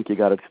 But I think you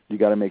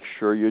got to make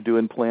sure you're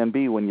doing plan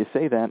B when you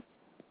say that.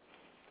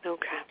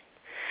 Okay.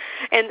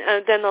 And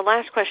then the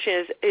last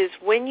question is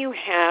when you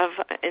have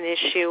an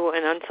issue,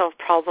 an unsolved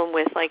problem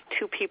with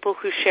two people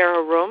who share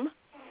a room.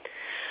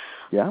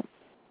 Yeah.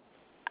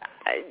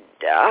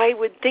 I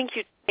would think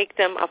you'd take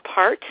them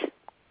apart.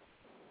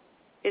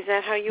 Is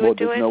that how you would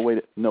do it? Well,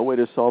 there's no way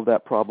to solve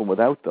that problem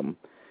without them.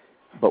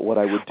 But what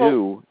I would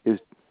do is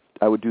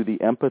I would do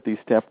the empathy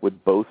step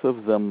with both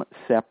of them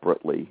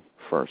separately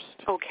first.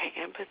 Okay,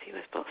 empathy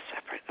with both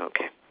separate.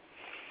 Okay.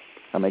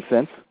 That makes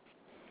sense?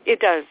 It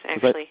does,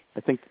 actually.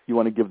 I think you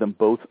want to give them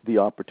both the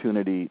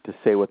opportunity to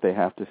say what they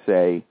have to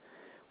say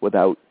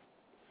without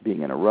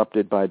being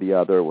interrupted by the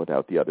other,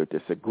 without the other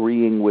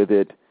disagreeing with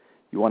it.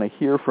 You want to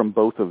hear from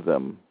both of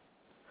them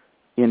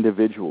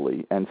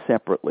individually and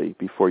separately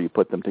before you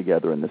put them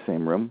together in the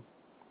same room.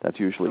 That's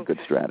usually a good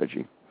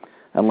strategy.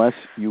 Unless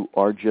you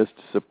are just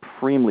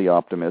supremely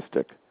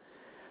optimistic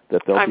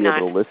that they'll be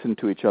able to listen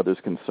to each other's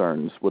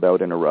concerns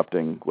without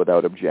interrupting,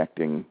 without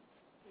objecting.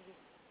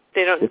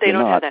 They don't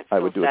have that. I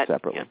would do it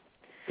separately.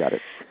 Yeah. Got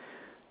it.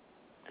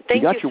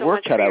 Thank you got you your so work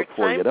much cut for out your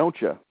for time. you,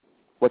 don't you?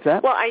 What's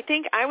that? Well,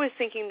 I was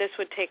thinking this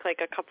would take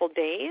a couple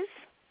days,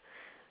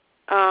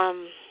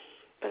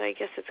 but I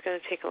guess it's going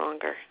to take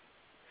longer.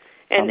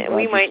 And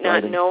we might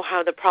not know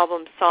how the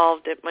problem's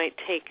solved. It might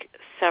take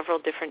several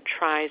different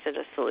tries at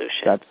a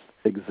solution. That's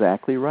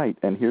exactly right.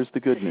 And here's the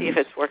good news. See if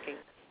it's working.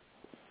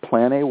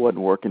 Plan A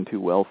wasn't working too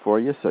well for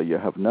you, so you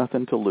have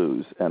nothing to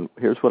lose. And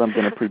here's what I'm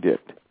going to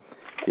predict.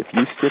 If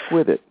you stick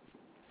with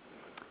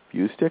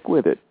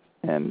it,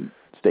 and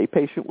stay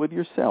patient with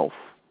yourself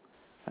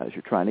as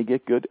you're trying to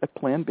get good at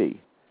Plan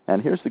B.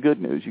 And here's the good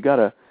news. You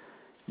got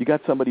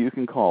somebody you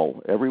can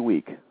call every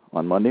week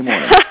on Monday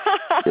morning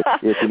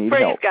if you need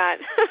help. Praise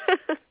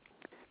God.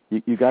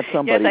 you got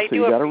somebody, yes, so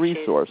you got a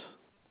resource.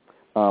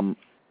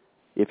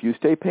 If you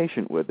stay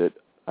patient with it,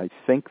 I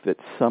think that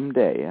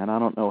someday, and I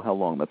don't know how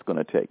long that's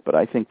going to take, but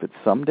I think that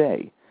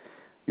someday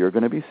you're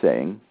going to be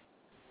saying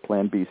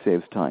Plan B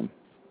saves time.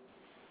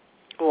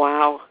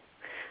 Wow.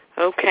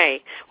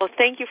 Okay. Well,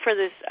 thank you for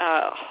this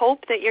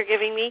hope that you're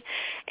giving me.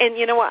 And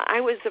you know what? I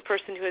was the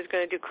person who was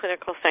going to do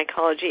clinical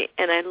psychology,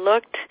 and I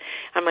looked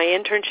at my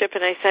internship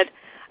and I said,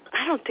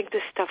 I don't think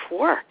this stuff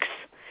works.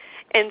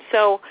 And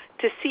so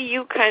to see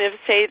you kind of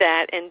say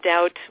that and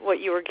doubt what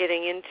you were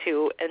getting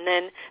into, and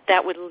then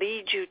that would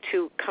lead you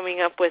to coming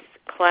up with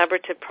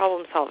collaborative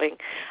problem solving,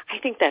 I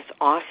think that's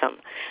awesome.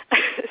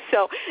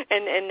 So,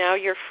 and now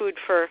you're food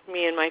for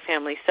me and my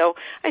family. So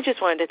I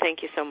just wanted to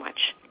thank you so much.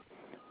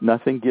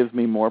 Nothing gives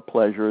me more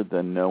pleasure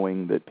than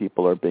knowing that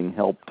people are being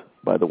helped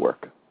by the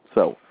work.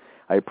 So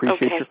I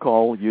appreciate your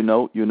call. You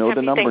know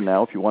the number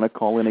now. If you want to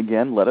call in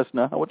again, let us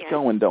know how it's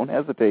going. Don't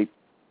hesitate.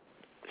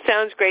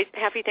 Sounds great.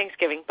 Happy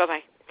Thanksgiving. Bye-bye.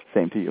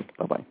 Same to you.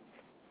 Bye-bye.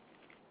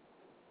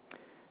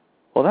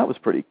 Well, that was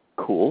pretty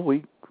cool.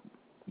 We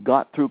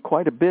got through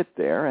quite a bit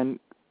there, and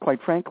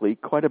quite frankly,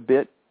 quite a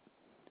bit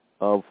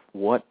of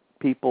what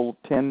people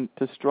tend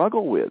to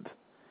struggle with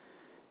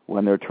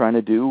when they're trying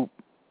to do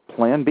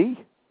Plan B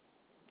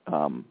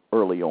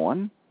early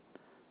on.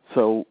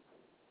 So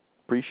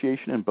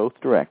appreciation in both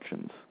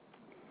directions.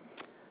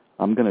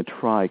 I'm going to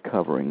try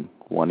covering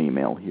one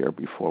email here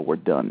before we're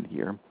done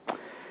here.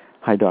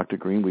 Hi, Dr.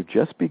 Greene. We've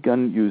just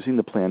begun using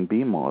the Plan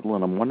B model,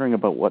 and I'm wondering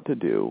about what to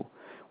do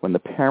when the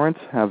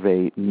parents have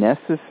a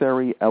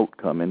necessary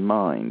outcome in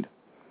mind.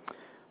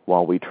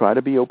 While we try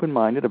to be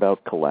open-minded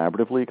about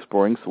collaboratively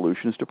exploring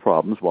solutions to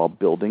problems while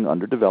building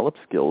underdeveloped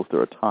skills,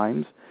 there are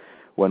times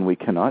when we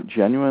cannot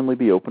genuinely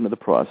be open to the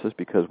process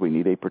because we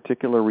need a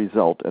particular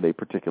result at a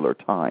particular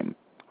time.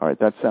 All right,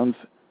 this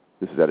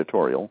is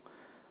editorial,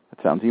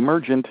 that sounds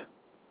emergent.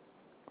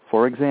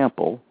 For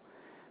example,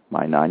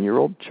 my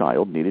 9-year-old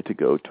child needed to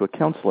go to a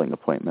counseling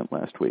appointment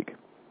last week.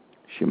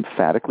 She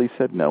emphatically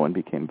said no and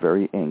became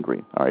very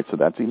angry. All right, so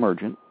that's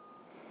emergent.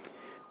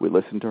 We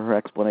listened to her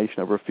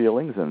explanation of her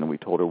feelings, and then we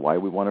told her why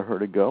we wanted her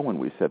to go, and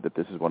we said that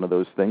this is one of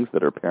those things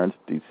that our parents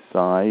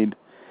decide,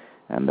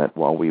 and that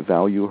while we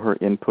value her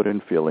input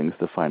and feelings,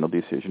 the final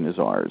decision is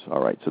ours.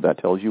 All right, so that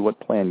tells you what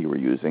plan you were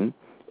using.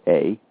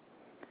 A,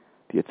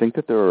 do you think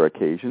that there are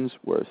occasions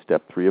where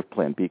Step 3 of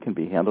Plan B can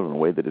be handled in a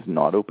way that is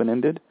not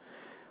open-ended?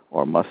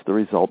 Or must the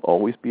result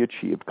always be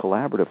achieved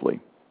collaboratively?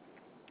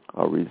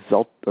 A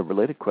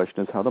related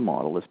question is how the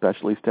model,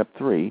 especially Step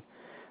 3,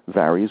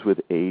 varies with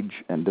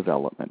age and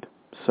development.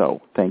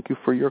 So, thank you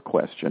for your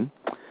question.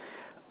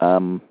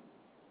 I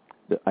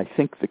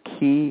think the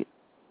key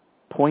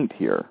point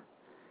here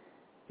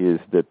is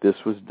that this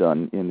was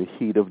done in the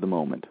heat of the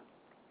moment,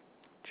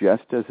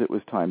 just as it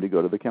was time to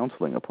go to the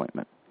counseling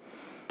appointment.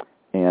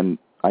 And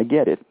I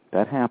get it,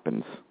 that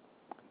happens.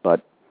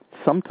 But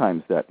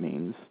sometimes that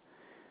means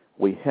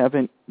we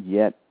haven't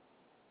yet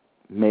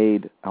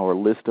made our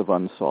list of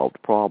unsolved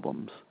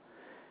problems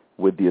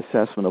with the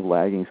assessment of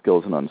lagging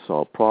skills and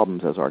unsolved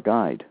problems as our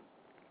guide,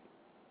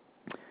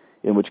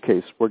 in which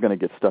case we're going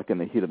to get stuck in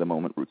the heat of the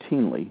moment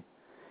routinely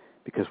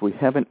because we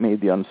haven't made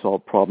the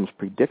unsolved problems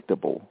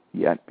predictable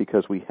yet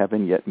because we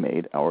haven't yet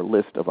made our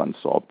list of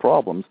unsolved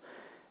problems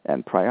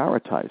and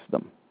prioritized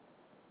them.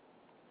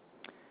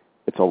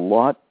 It's a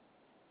lot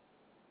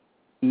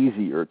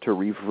easier to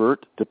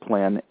revert to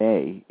Plan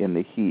A in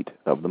the heat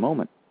of the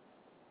moment.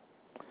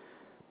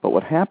 But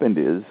what happened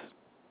is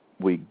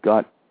we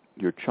got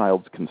your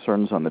child's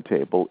concerns on the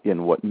table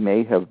in what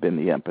may have been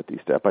the empathy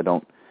step. I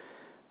don't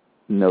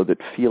know that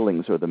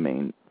feelings are the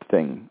main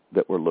thing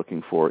that we're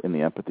looking for in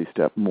the empathy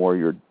step, more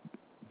your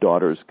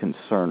daughter's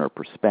concern or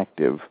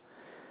perspective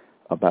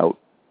about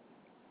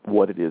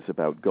what it is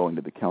about going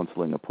to the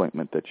counseling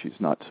appointment that she's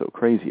not so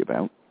crazy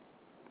about.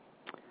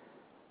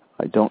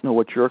 I don't know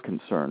what your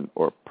concern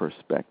or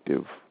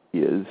perspective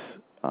is,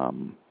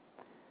 and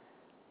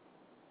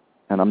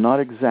I'm not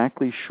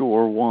exactly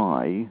sure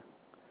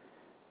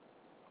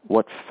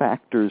what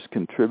factors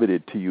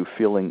contributed to you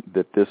feeling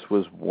that this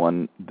was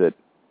one that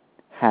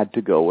had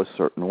to go a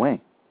certain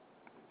way.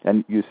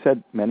 And you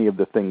said many of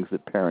the things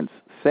that parents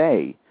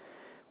say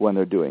when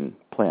they're doing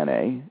Plan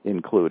A,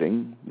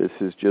 including, this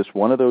is just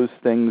one of those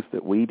things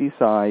that we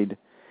decide,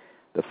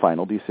 the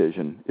final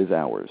decision is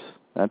ours.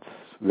 That's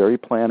very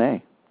Plan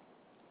A.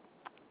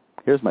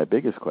 Here's my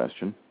biggest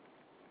question.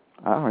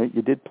 All right,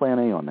 you did Plan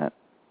A on that.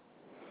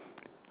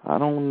 I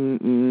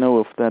don't know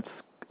if that's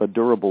a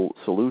durable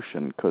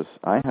solution because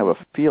I have a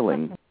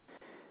feeling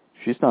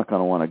she's not going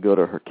to want to go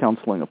to her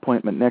counseling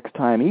appointment next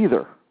time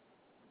either.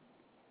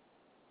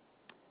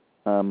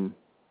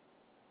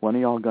 When are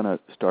y'all going to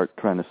start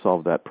trying to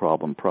solve that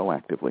problem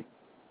proactively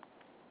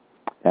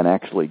and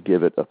actually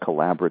give it a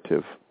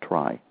collaborative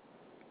try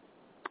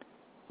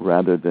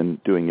rather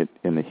than doing it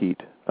in the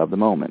heat of the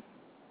moment?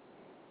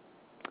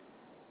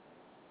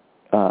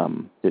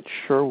 It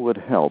sure would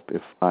help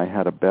if I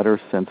had a better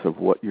sense of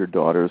what your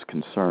daughter's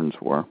concerns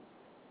were,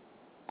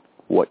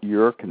 what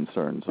your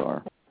concerns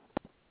are,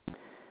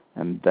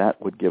 and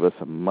that would give us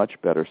a much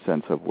better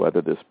sense of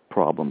whether this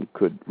problem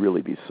could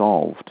really be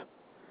solved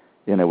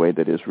in a way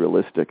that is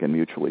realistic and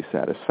mutually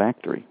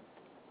satisfactory.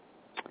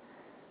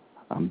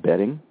 I'm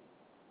betting,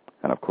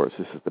 and of course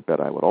this is the bet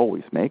I would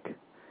always make,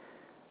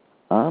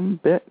 I'm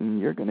betting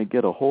you're going to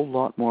get a whole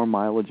lot more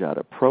mileage out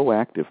of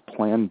proactive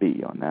Plan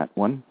B on that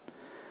one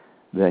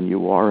than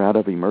you are out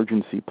of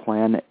emergency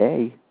Plan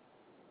A.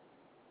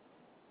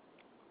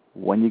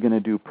 When are you going to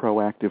do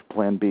proactive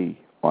Plan B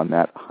on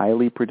that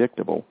highly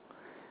predictable,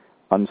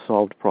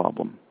 unsolved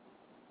problem?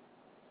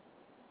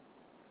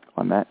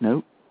 On that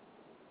note,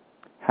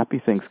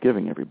 happy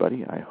Thanksgiving,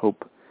 everybody. I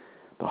hope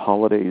the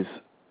holidays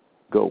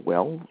go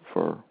well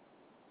for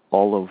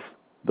all of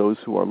those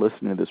who are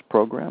listening to this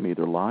program,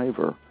 either live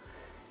or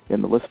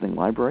in the listening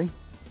library.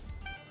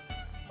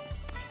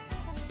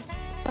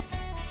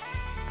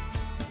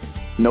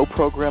 No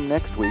program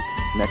next week.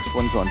 Next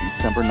one's on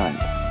December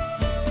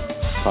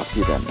 9th. Talk to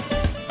you then.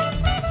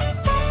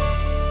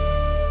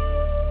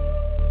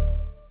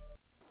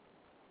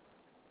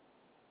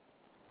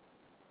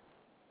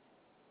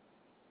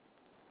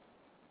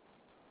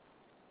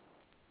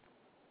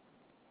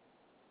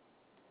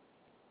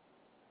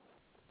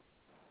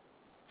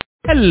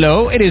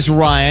 Hello, it is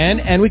Ryan,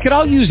 and we could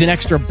all use an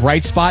extra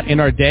bright spot in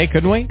our day,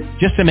 couldn't we?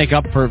 Just to make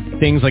up for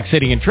things like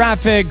sitting in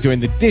traffic, doing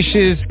the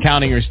dishes,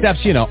 counting your steps,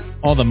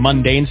 all the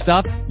mundane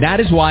stuff. That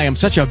is why I'm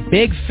such a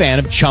big fan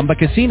of Chumba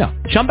Casino.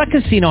 Chumba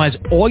Casino has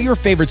all your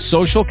favorite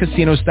social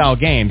casino-style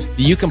games that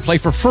you can play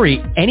for free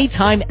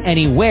anytime,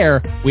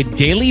 anywhere with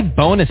daily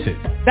bonuses.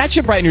 That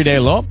should brighten your day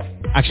a little.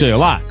 Actually, a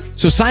lot.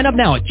 So sign up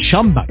now at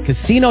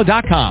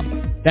ChumbaCasino.com.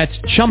 That's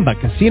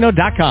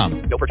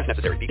ChumbaCasino.com. No purchase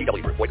necessary.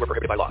 VGW Group. Void where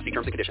prohibited by law. See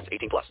terms and conditions.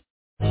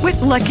 18+. With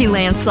Lucky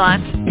Land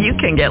Slots, you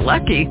can get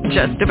lucky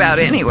just about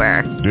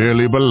anywhere.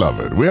 Dearly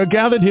beloved, we are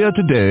gathered here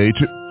today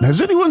to... Has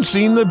anyone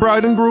seen the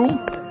bride and groom?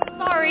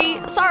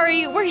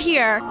 Sorry, we're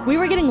here. We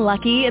were getting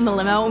lucky in the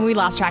limo and we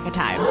lost track of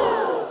time.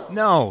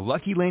 No,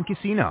 Lucky Land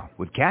Casino.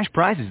 With cash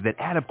prizes that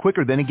add up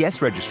quicker than a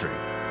guest registry.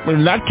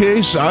 In that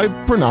case, I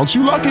pronounce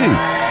you lucky.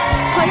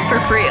 Play for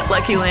free at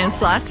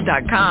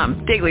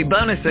LuckyLandSlots.com. Daily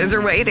bonuses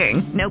are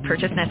waiting. No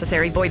purchase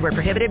necessary. Void where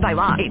prohibited by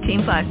law.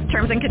 18+.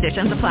 Terms and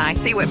conditions apply.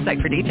 See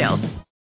website for details.